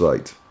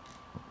website.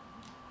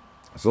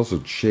 It's also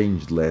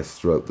changed less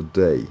throughout the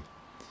day.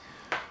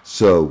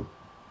 So,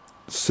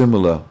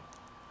 similar,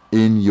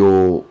 in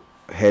your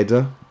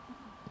header,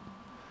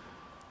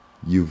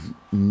 you've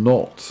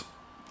not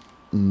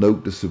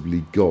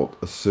noticeably got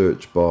a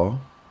search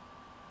bar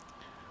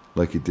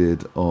like it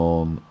did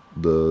on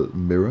the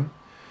Mirror.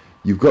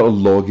 You've got a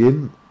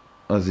login,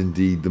 as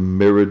indeed the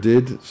Mirror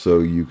did, so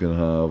you can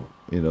have,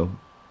 you know,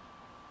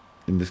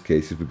 in this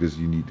case it's because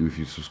you need to if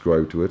you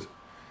subscribe to it.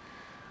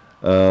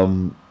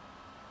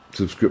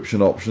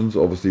 Subscription options,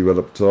 obviously right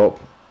up top.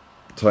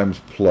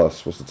 Times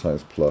Plus, what's the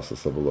Times Plus?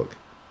 Let's have a look.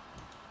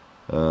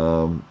 I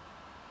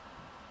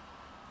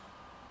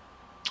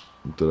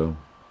don't know.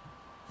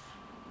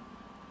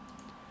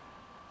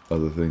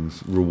 Other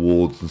things,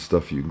 rewards and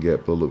stuff you can get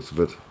by the looks of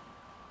it.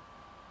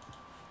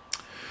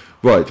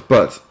 Right,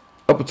 but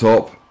up the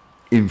top,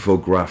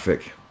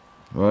 infographic.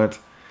 Right,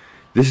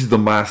 this is the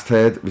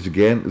masthead, which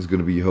again is going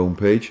to be your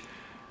homepage,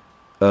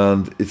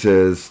 and it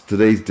says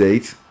today's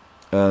date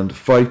and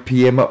 5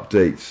 PM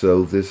update.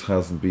 So this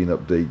hasn't been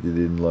updated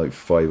in like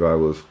 5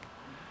 hours.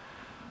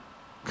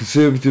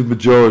 Conservative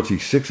majority,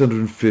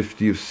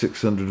 650 of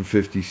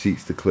 650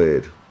 seats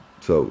declared.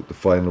 So the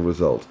final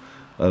result.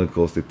 And of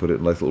course they put it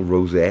in a nice little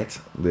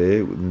rosette there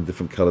in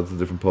different colours of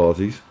different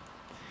parties.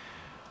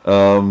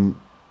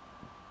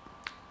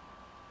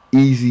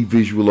 Easy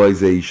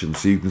visualization,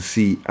 so you can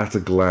see at a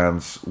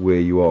glance where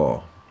you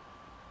are.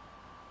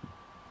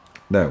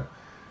 Now,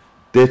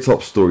 their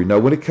top story. Now,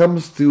 when it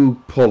comes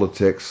to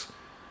politics,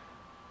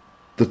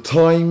 the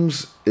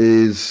Times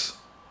is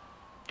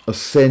a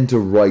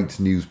centre-right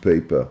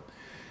newspaper.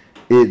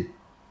 It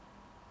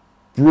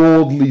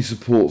broadly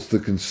supports the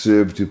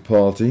Conservative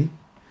Party.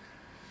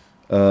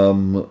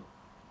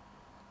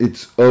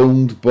 It's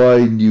owned by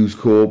News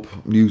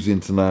Corp, News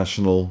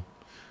International,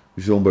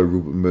 which is owned by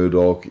Rupert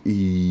Murdoch.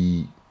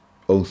 He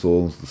also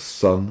owns The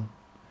Sun.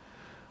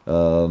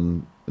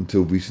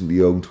 Until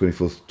recently owned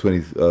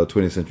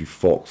 20th Century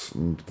Fox,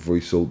 and before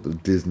he sold to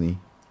Disney.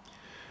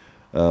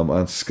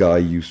 And Sky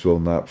used to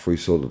own that before he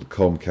sold it to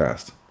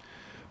Comcast.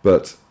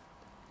 But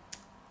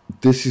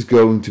this is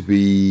going to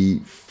be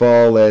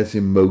far less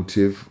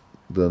emotive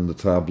than the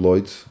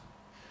tabloids.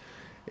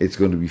 It's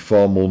going to be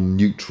far more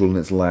neutral in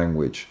its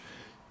language.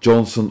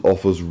 Johnson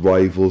offers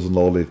rivals an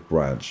olive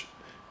branch.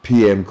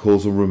 PM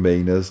calls on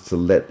Remainers to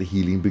let the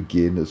healing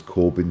begin as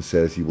Corbyn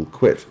says he will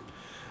quit.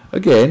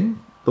 Again,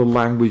 the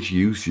language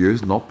used here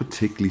is not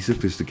particularly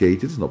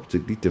sophisticated. It's not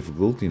particularly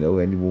difficult. You know,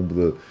 anyone with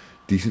a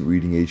decent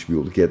reading age should be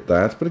able to get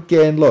that. But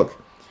again,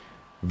 look,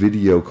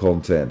 video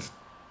content.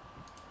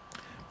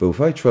 But if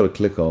I try to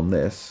click on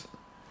this,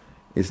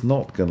 it's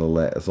not going to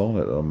let us on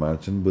it, I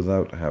imagine,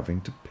 without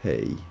having to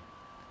pay.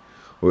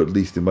 Or at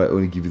least it might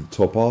only give you the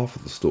top half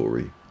of the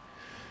story.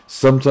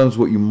 Sometimes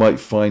what you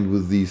might find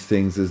with these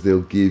things is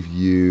they'll give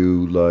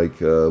you like,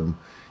 you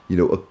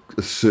know,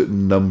 a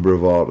certain number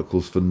of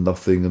articles for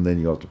nothing, and then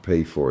you have to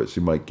pay for it.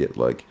 So you might get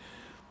like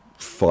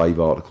 5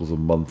 articles a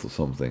month or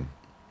something.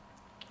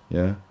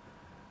 Yeah.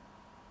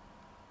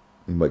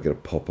 You might get a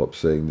pop-up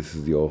saying this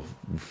is your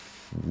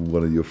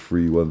one of your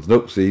free ones.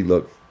 Nope, see,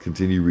 look,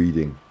 continue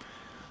reading.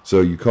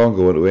 So you can't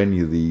go into any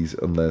of these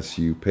unless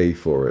you pay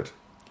for it.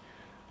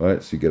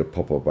 Right, so you get a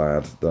pop-up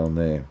ad down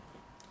there.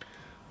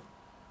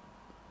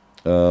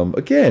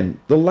 Again,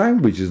 the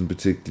language isn't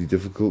particularly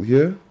difficult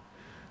here.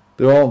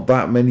 There aren't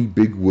that many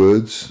big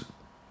words.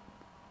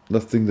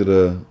 Nothing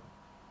that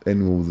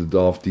anyone with a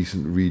half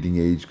decent reading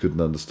age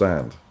couldn't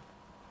understand.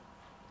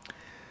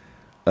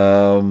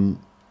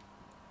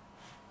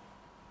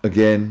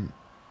 Again,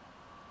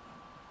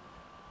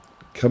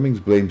 Cummings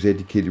blames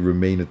educated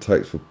Remainer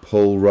types for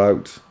poll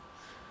rout.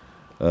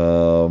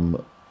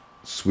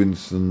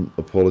 Swinson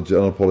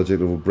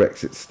unapologetic over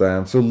Brexit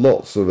stand. So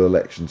lots of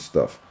election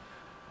stuff.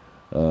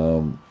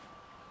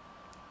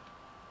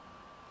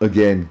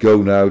 Again,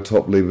 Go Now,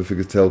 top Labour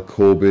figures tell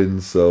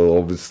Corbyn, so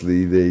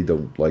obviously they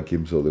don't like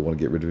him, so they want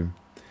to get rid of him.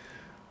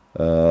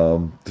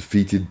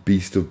 Defeated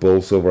beast of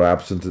Bolsover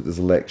absent at this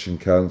election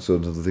count. So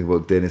another thing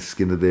about Dennis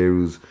Skinner there,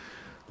 who's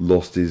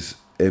lost his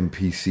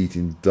MP seat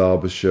in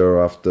Derbyshire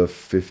after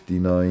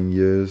 59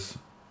 years,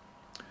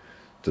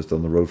 just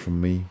down the road from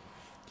me.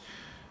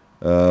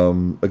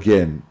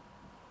 Again,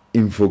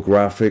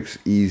 infographics,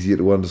 easier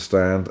to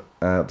understand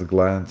at a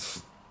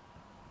glance.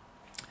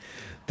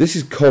 This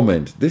is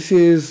comment. This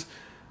is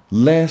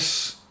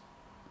less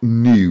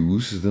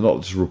news. They're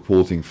not just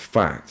reporting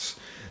facts.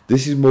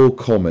 This is more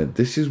comment.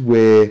 This is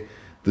where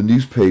the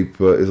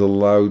newspaper is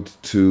allowed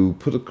to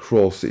put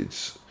across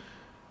its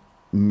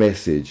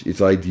message,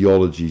 its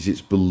ideologies,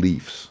 its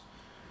beliefs.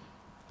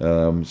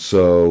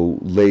 So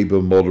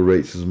Labour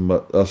moderates as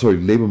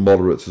Labour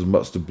moderates as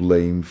much to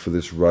blame for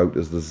this rout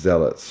as the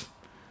zealots.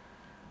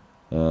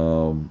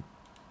 That's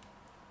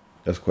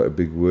quite a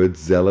big word,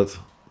 zealot,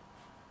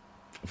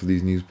 for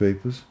these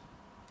newspapers.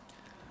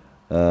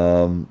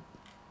 I'll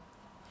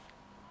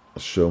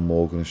show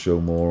more. Going to show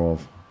more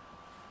of.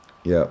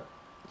 Yeah.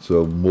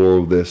 So more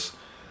of this.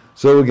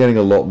 So we're getting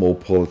a lot more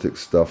politics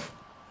stuff.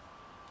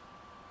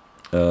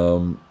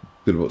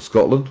 Bit about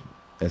Scotland.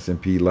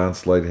 SNP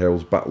landslide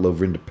heralds battle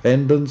over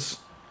independence.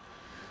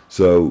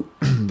 So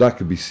that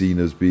could be seen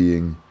as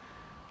being,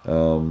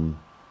 you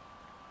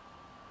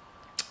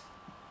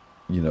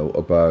know,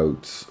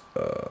 about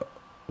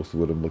what's the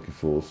word I'm looking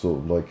for? Sort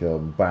of like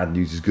bad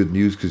news is good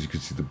news, because you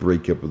could see the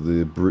breakup of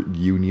the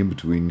union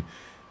between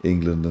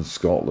England and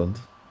Scotland.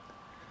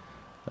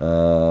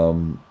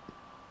 There's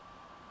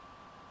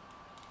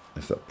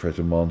that Pret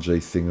a Manger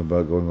thing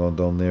about going on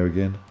down there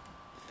again.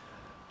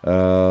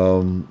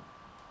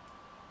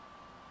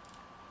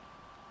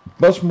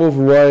 Much more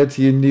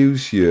variety in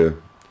news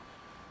here.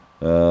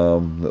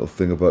 Little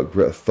thing about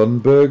Greta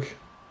Thunberg,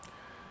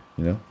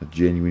 you know, a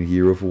genuine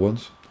hero for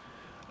once.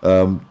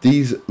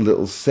 These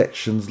little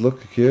sections,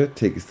 look here,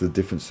 take us to the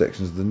different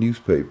sections of the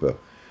newspaper.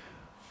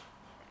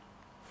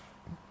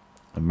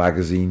 A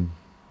magazine,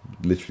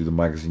 literally the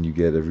magazine you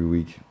get every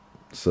week.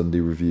 Sunday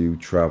review,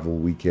 travel,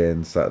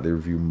 weekend, Saturday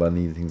review,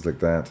 money, things like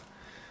that.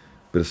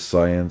 Bit of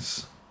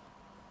science.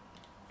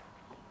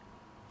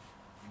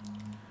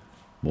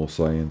 More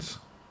science.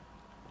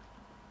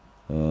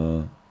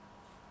 More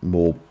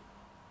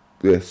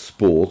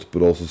sport,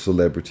 but also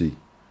celebrity,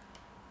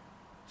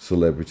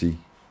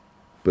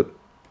 but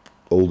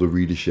older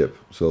readership.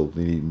 So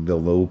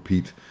they'll know who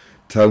Pete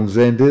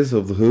Townsend is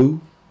of The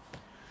Who.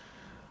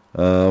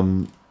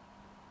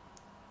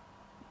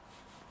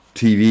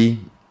 TV,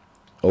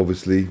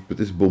 obviously, but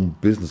this is more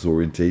business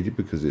orientated,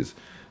 because it's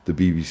the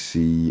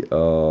BBC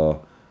are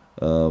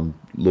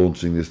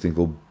launching this thing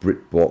called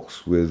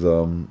BritBox with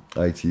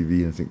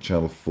ITV and I think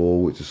Channel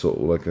 4, which is sort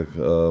of like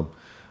a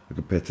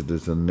competitor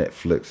to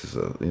Netflix. It's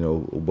a, you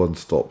know, a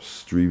one-stop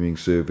streaming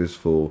service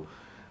for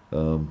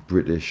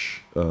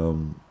British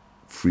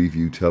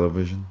Freeview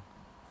television.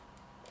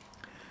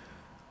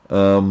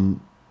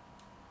 Look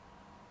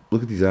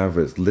at these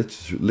adverts.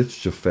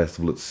 Literature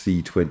Festival at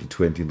Sea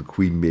 2020 and the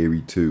Queen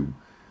Mary 2.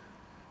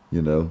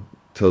 You know,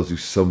 tells you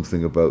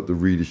something about the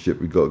readership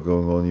we got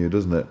going on here,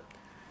 doesn't it?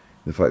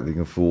 The fact they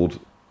can afford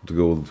to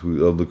go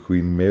on the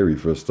Queen Mary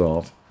for a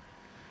start.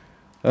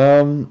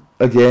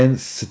 Again,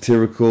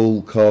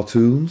 satirical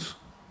cartoons.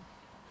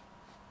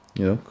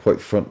 You know, quite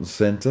front and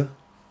centre.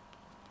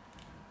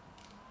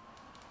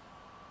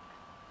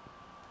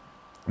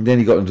 And then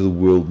you got into the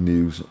world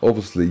news.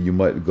 Obviously, you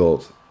might have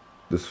got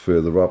this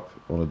further up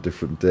on a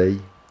different day.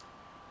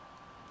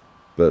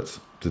 But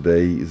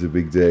today is a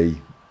big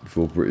day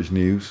for British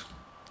news.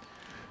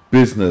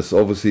 Business,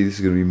 obviously this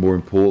is going to be more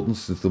important,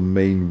 since the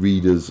main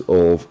readers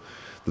of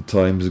the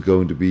Times are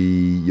going to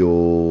be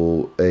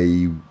your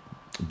A,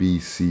 B,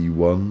 C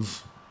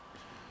ones.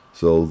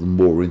 So the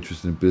more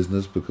interested in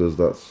business, because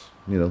that's,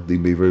 you know, they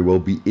may very well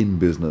be in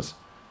business.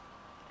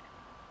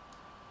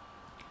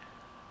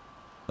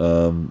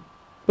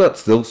 But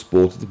still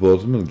sport at the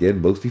bottom, and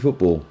again mostly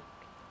football.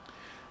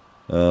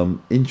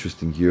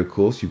 Interesting here, of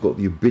course, you've got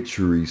the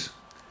obituaries.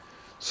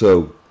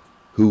 So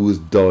who has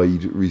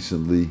died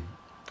recently?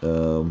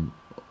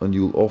 And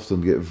you'll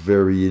often get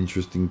very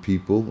interesting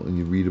people, and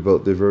you read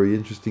about their very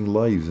interesting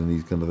lives and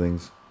these kind of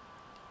things.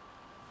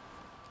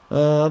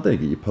 Then you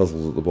get your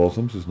puzzles at the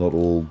bottom, so it's not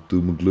all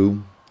doom and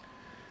gloom.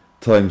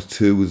 Times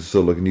 2 is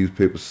sort of like a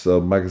newspaper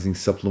magazine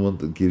supplement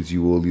that gives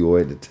you all your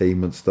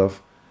entertainment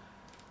stuff.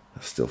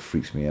 That still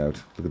freaks me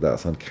out. Look at that,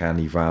 it's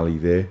Uncanny Valley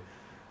there.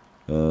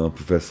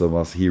 Professor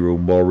Masahiro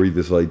Mori,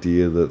 this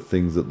idea that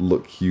things that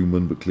look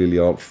human but clearly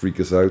aren't freak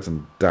us out,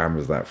 and damn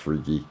is that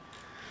freaky.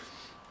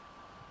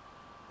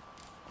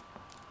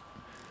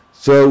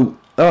 So,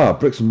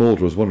 bricks and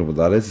mortar, I was wondering what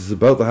that is. It's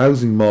about the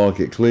housing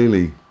market,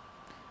 clearly.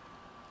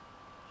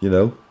 You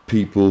know,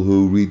 people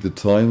who read the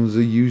Times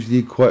are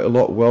usually quite a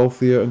lot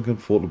wealthier and can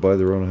afford to buy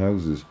their own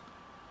houses.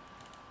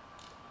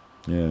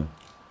 Yeah.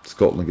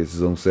 Scotland gets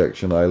its own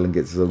section, Ireland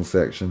gets its own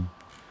section.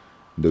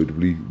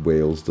 Notably,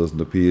 Wales doesn't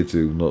appear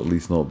to, not at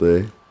least not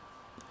there.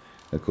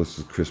 Of course,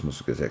 it's Christmas,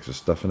 so it gets extra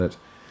stuff in it.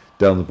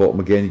 Down the bottom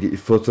again, you get your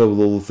footer with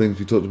all the things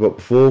we talked about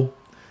before.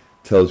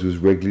 Tells you it's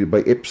regulated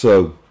by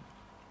IPSO,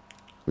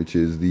 which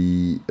is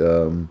the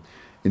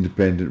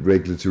independent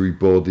regulatory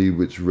body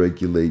which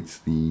regulates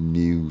the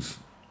news.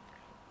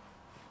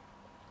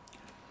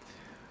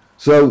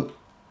 So,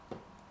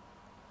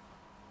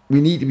 we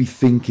need to be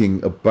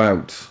thinking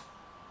about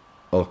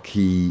our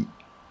key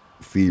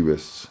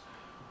theorists.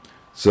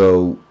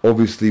 So,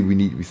 obviously, we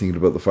need to be thinking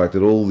about the fact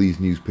that all these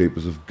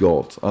newspapers have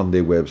got on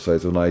their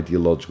websites an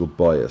ideological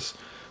bias.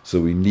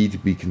 So, we need to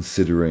be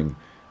considering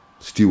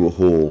Stuart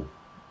Hall.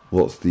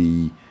 What's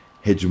the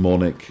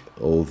hegemonic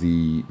or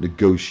the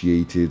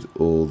negotiated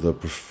or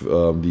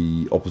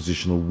the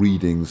oppositional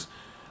readings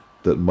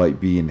that might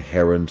be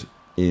inherent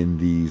in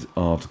these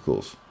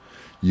articles?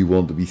 You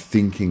want to be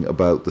thinking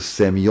about the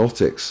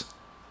semiotics.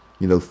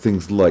 You know,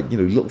 things like,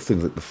 little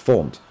things like the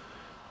font.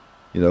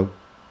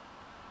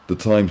 The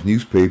Times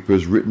newspaper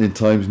is written in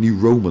Times New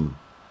Roman.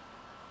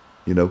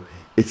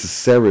 It's a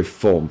serif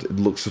font. It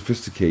looks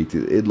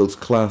sophisticated. It looks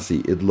classy.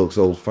 It looks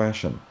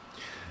old-fashioned.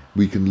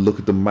 We can look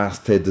at the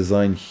masthead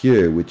design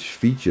here, which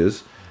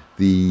features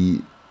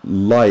the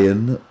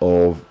lion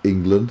of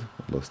England.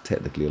 Well, it's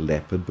technically a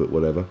leopard, but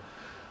whatever.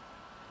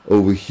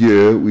 Over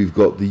here, we've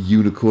got the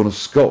unicorn of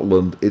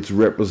Scotland. It's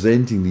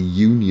representing the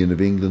union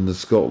of England and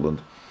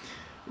Scotland.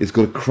 It's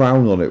got a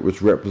crown on it,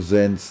 which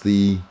represents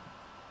the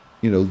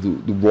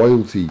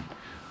royalty.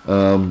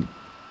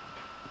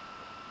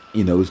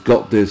 It's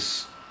got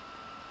this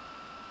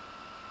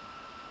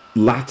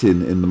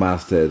Latin in the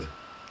masthead.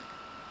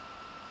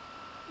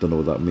 Don't know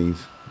what that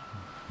means.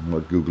 I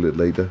might Google it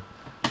later.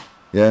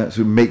 Yeah,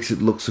 so it makes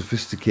it look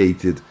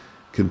sophisticated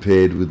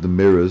compared with the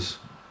mirrors,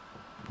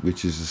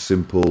 which is a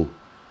simple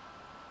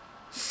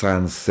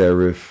sans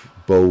serif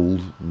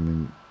bold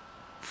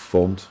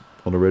font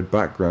on a red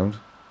background.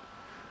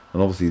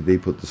 And obviously they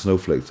put the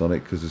snowflakes on it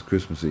because it's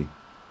Christmassy.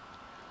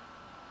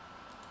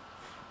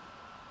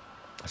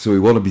 So we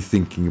want to be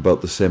thinking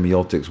about the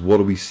semiotics. What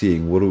are we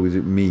seeing? What does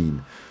it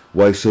mean?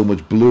 Why so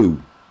much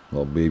blue?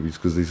 Well, maybe it's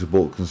because they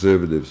support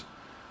conservatives.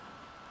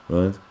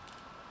 Right?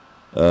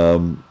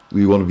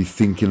 We want to be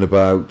thinking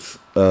about,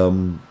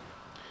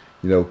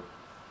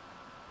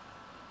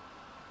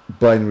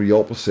 binary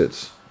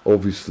opposites.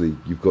 Obviously,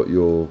 you've got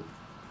your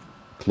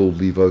Claude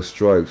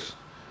Levi-Strauss,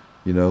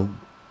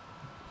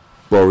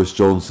 Boris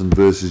Johnson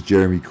versus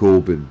Jeremy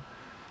Corbyn.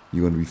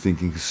 You want to be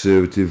thinking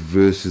Conservative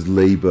versus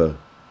Labour.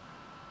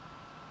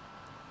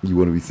 You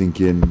want to be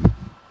thinking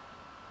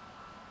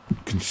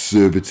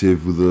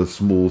Conservative with a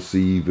small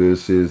c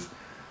versus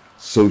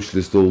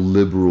Socialist or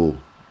Liberal.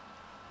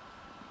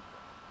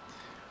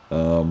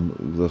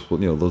 That's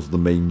what those are the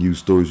main news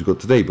stories we've got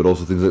today. But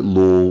also things like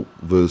law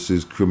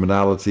versus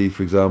criminality,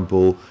 for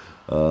example,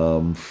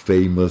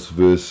 famous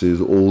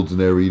versus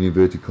ordinary in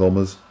inverted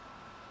commas.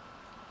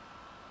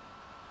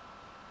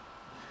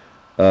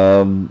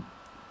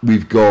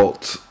 We've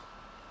got,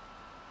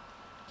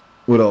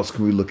 what else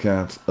can we look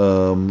at?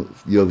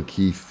 The other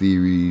key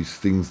theories,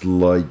 things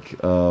like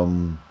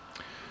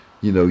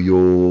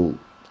your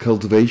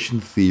cultivation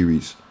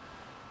theories.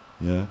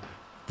 Yeah.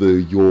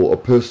 A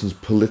person's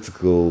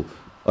political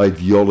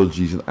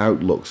ideologies and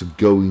outlooks are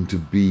going to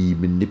be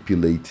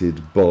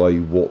manipulated by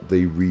what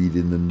they read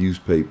in the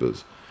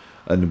newspapers.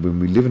 And when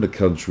we live in a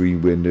country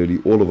where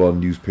nearly all of our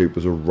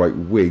newspapers are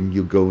right-wing,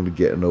 you're going to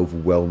get an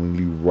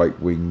overwhelmingly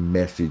right-wing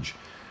message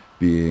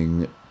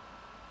being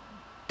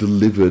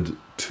delivered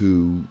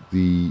to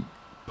the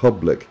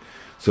public.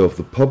 So if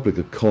the public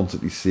are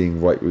constantly seeing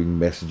right-wing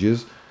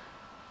messages,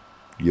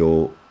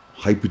 your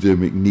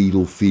hypodermic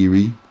needle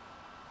theory,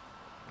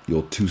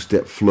 your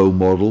two-step flow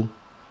model,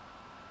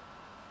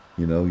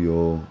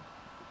 your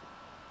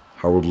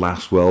Harold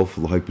Laswell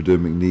for the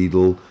hypodermic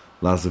needle,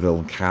 Lazavel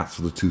and Katz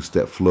for the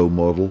two-step flow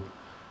model,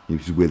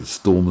 which is where the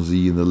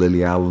Stormzy and the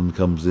Lily Allen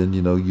comes in.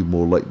 You're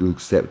more likely to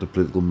accept a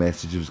political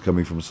message if it's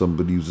coming from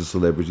somebody who's a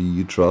celebrity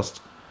you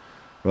trust,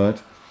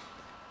 right?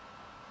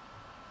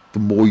 The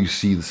more you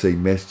see the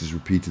same messages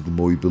repeated, the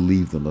more you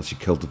believe them. That's your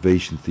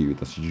cultivation theory.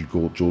 That's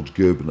your George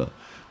Gerbner.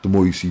 The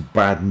more you see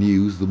bad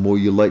news, the more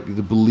you're likely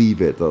to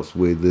believe it. That's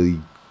where the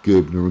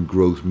Gerbner and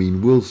Gross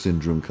mean world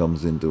syndrome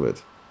comes into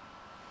it.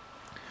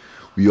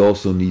 We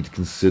also need to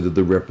consider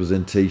the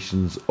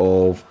representations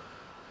of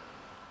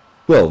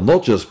well,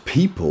 not just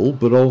people,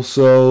 but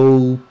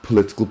also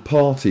political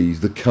parties,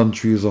 the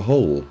country as a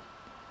whole.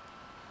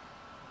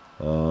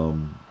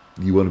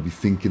 You want to be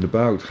thinking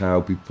about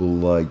how people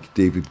like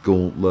David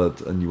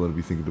Gauntlet, and you want to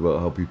be thinking about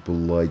how people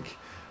like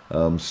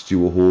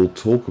Stuart Hall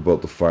talk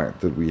about the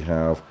fact that we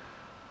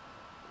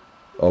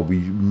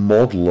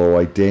model our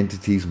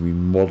identities, we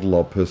model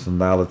our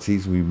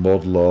personalities, we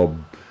model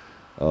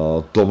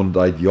our dominant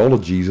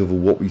ideologies over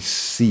what we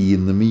see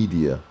in the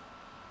media.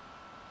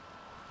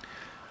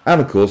 And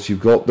of course,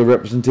 you've got the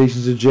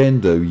representations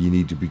agenda. You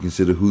need to be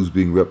consider who's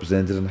being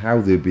represented and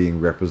how they're being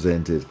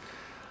represented.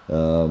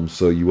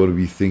 So you want to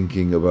be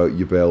thinking about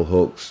your Bell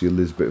Hooks, your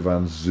Lisbeth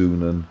Van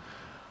Zoonen,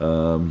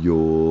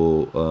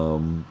 your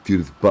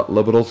Judith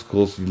Butler, but also, of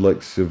course, the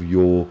likes of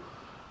your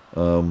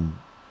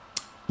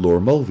Laura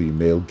Mulvey,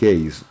 male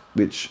gaze,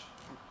 which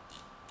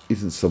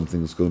isn't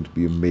something that's going to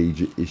be a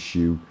major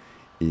issue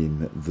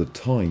in the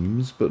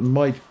Times, but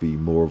might be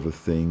more of a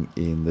thing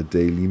in the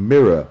Daily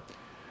Mirror.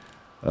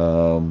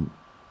 You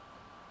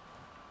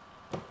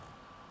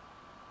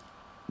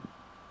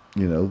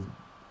know,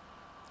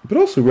 but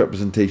also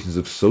representations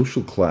of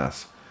social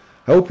class.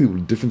 How are people,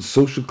 different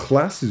social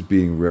classes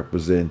being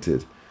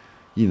represented?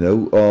 You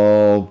know,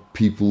 are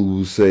people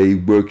who say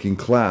working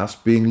class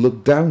being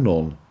looked down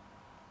on?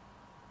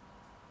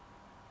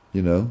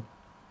 You know,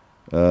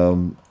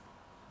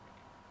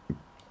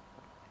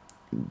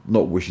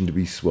 not wishing to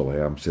be, well, I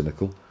am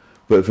cynical,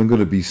 but if I'm going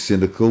to be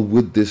cynical,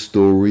 would this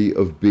story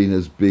have been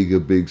as big a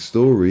big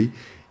story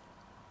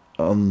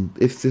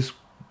if this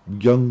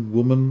young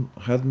woman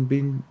hadn't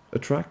been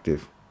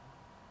attractive?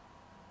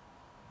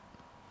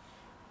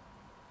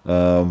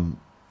 You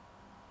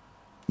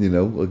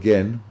know,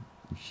 again,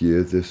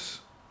 here this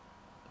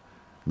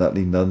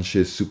Natalie Nunn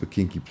shares super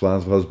kinky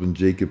plans for husband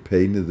Jacob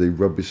Payne and the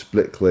rubbish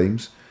split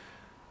claims.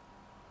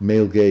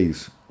 Male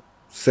gaze,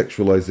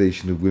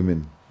 sexualization of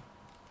women.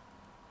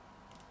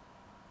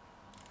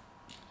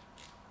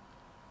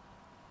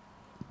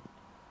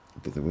 I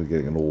don't think we're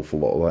getting an awful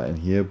lot of that in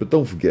here, but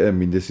don't forget, I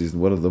mean, this isn't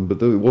one of them,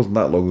 but it wasn't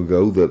that long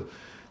ago that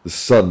the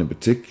Sun in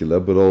particular,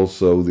 but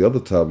also the other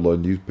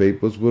tabloid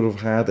newspapers would have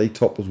had a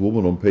topless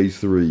woman on page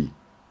 3.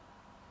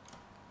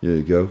 Here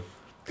you go.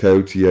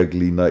 Coyote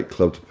Ugly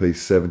nightclub to pay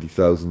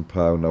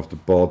 £70,000 after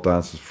bar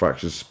dancers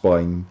fracture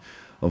spine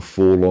and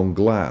fall on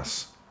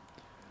glass.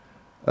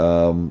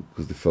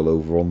 Because they fell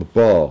over on the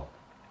bar.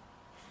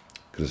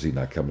 Could have seen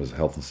that coming as a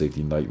health and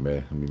safety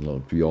nightmare, I mean, to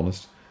be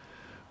honest.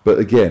 But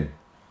again,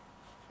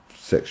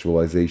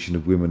 sexualization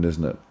of women,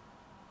 isn't it?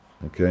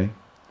 Okay?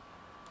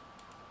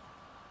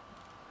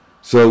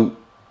 So,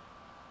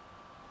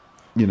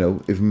 you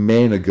know, if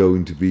men are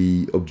going to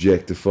be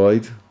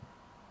objectified,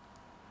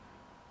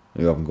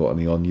 you haven't got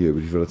any on you,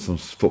 but if you had some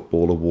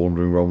footballer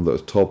wandering around with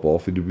his top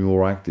off, he'd be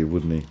more active,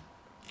 wouldn't he?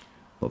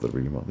 Not that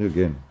really matters.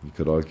 Again, you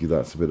could argue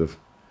that's a bit of,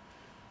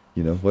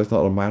 you know, why is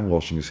not a man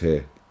washing his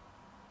hair?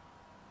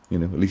 You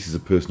know, at least he's a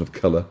person of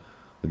colour.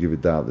 I'll give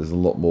it that. There's a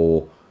lot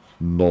more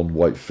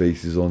non-white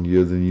faces on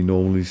here than you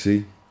normally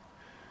see.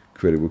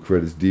 Credit where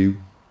credit's due.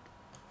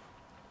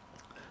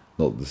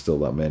 Not that there's still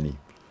that many.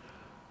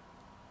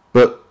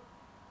 But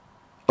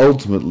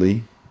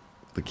ultimately,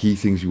 the key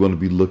things you want to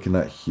be looking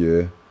at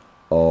here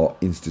are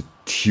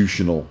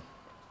institutional.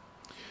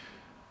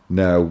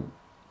 Now,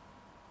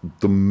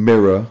 the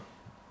Mirror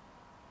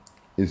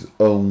is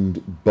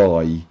owned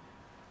by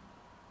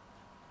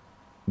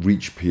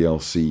Reach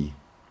PLC.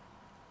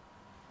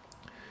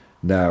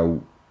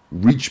 Now,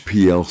 Reach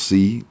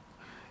PLC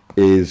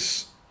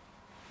is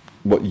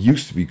what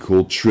used to be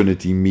called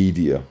Trinity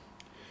Media.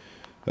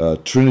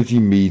 Trinity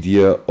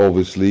Media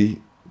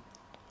obviously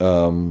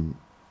owned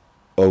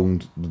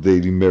the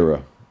Daily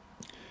Mirror,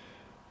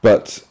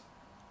 but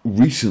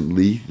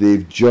recently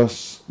they've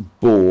just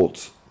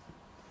bought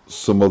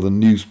some other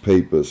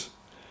newspapers.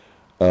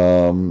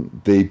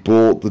 They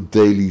bought the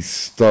Daily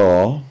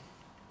Star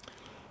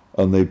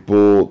and they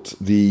bought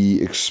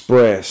the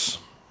Express,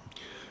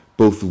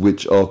 both of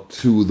which are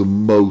two of the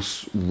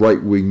most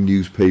right-wing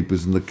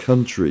newspapers in the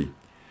country.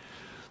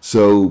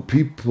 So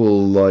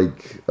people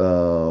like,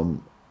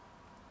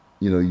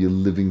 you know, your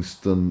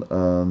Livingston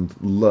and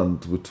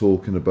Lunt were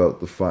talking about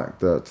the fact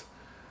that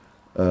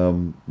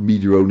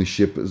media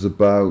ownership is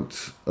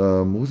about,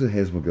 what was it,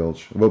 Hesmer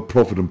Gulch? About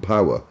profit and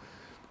power.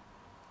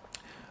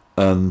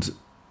 And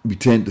we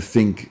tend to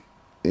think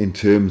in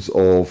terms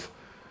of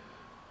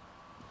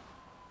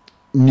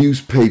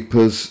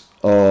newspapers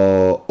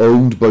are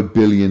owned by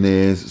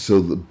billionaires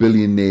so that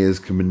billionaires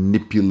can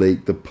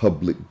manipulate the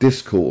public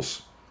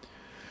discourse.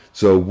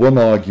 So one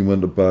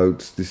argument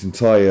about this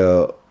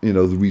entire, you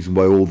know, the reason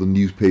why all the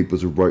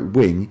newspapers are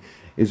right-wing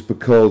is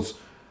because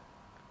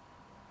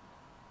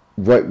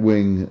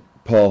right-wing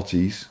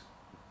parties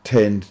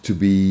tend to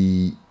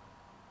be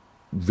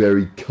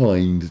very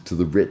kind to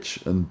the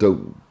rich and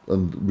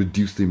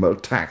reduce the amount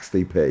of tax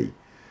they pay.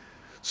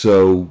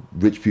 So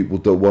rich people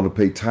don't want to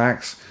pay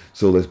tax,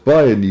 so let's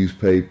buy a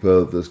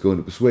newspaper that's going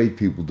to persuade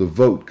people to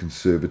vote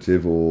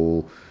Conservative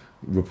or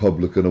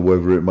Republican or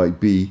whatever it might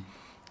be,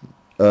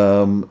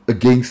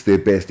 against their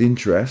best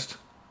interest,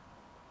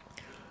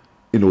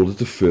 in order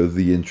to further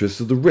the interests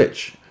of the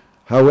rich.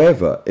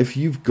 However, if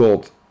you've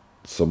got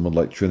someone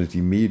like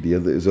Trinity Media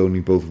that is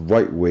owning both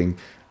right-wing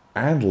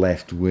and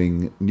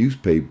left-wing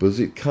newspapers,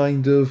 it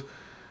kind of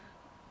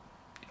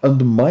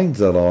undermines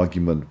that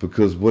argument,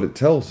 because what it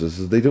tells us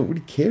is they don't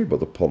really care about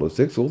the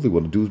politics. All they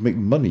want to do is make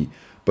money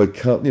by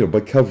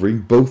covering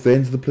both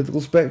ends of the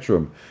political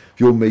spectrum. If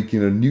you're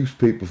making a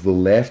newspaper for the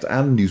left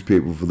and a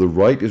newspaper for the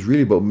right, it's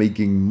really about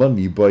making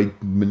money by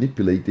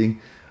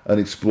manipulating and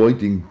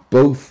exploiting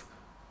both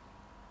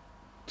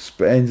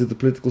ends of the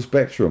political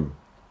spectrum,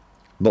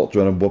 not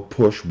trying to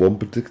push one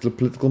particular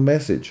political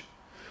message.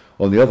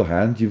 On the other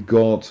hand, you've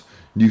got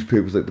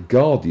newspapers like The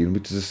Guardian,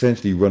 which is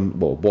essentially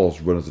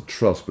was run as a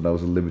trust, but now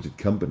is a limited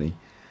company,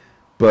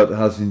 but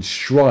has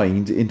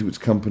enshrined into its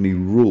company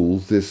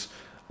rules this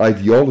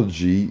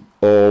ideology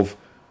of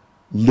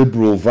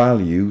liberal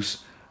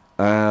values,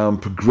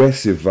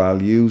 progressive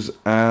values,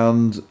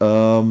 and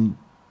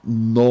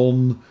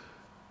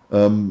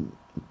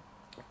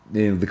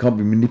they can't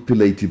be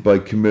manipulated by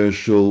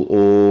commercial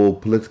or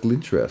political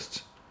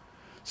interests.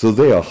 So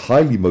they are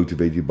highly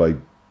motivated by,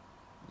 in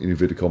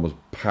inverted commas,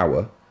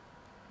 power,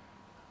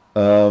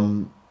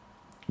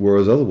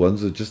 whereas other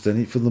ones are just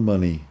in it for the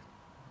money,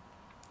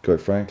 quite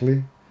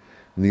frankly.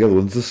 And the other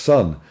one's the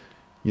Sun.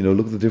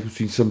 Look at the difference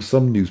between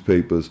some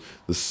newspapers.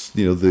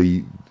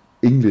 The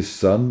English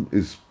Sun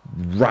is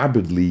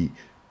rabidly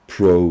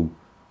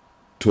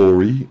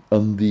pro-Tory,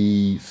 and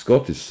the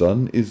Scottish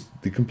Sun is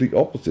the complete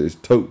opposite. It's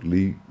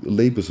totally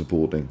Labour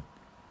supporting.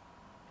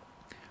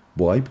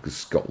 Why? Because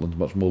Scotland's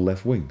much more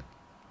left-wing.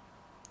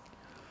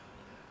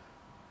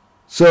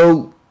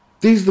 So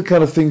these are the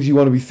kind of things you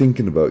want to be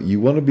thinking about. You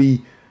want to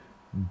be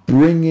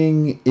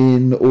bringing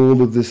in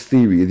all of this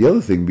theory. The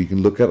other thing we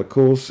can look at, of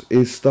course,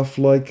 is stuff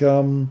like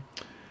Clay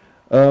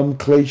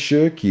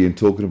Shirky, and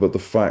talking about the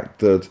fact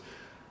that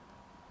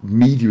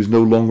media is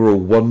no longer a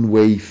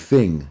one-way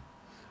thing,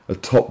 a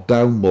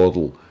top-down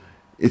model.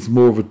 It's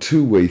more of a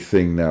two-way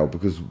thing now,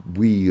 because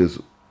we as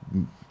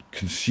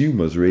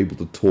consumers are able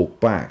to talk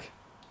back.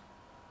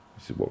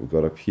 This is what we've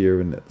got up here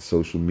in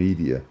social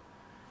media.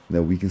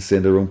 Now we can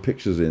send our own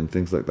pictures in,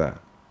 things like that.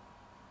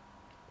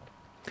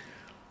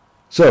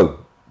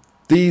 So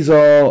these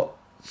are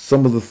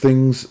some of the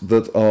things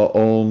that are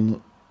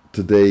on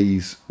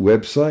today's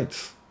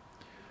website.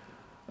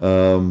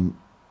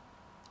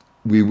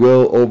 We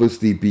will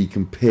obviously be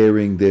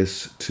comparing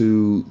this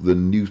to the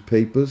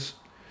newspapers,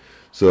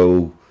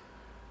 so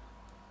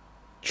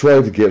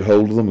try to get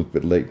hold of them. It's a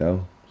bit late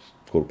now, it's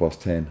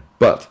 10:15,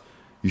 but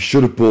you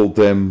should have bought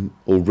them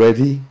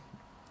already.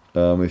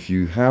 If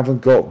you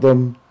haven't got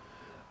them,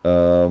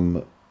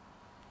 try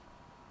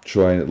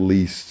and at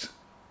least,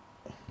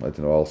 I don't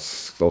know,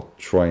 I'll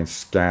try and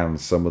scan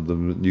some of the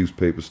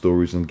newspaper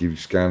stories and give you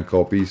scanned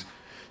copies.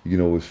 You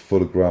can always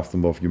photograph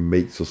them off your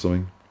mates or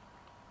something,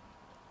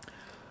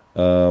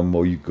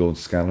 or you can go and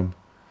scan them.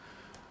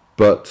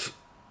 But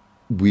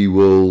we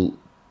will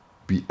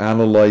be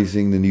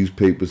analysing the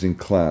newspapers in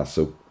class,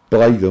 so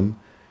buy them,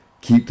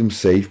 keep them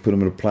safe, put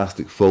them in a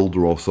plastic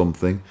folder or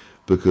something,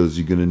 because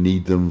you're going to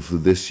need them for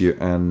this year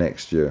and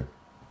next year.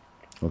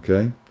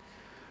 Okay?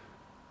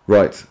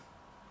 Right.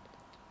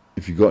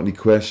 If you've got any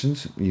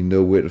questions, you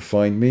know where to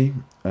find me,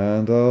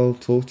 and I'll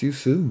talk to you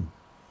soon.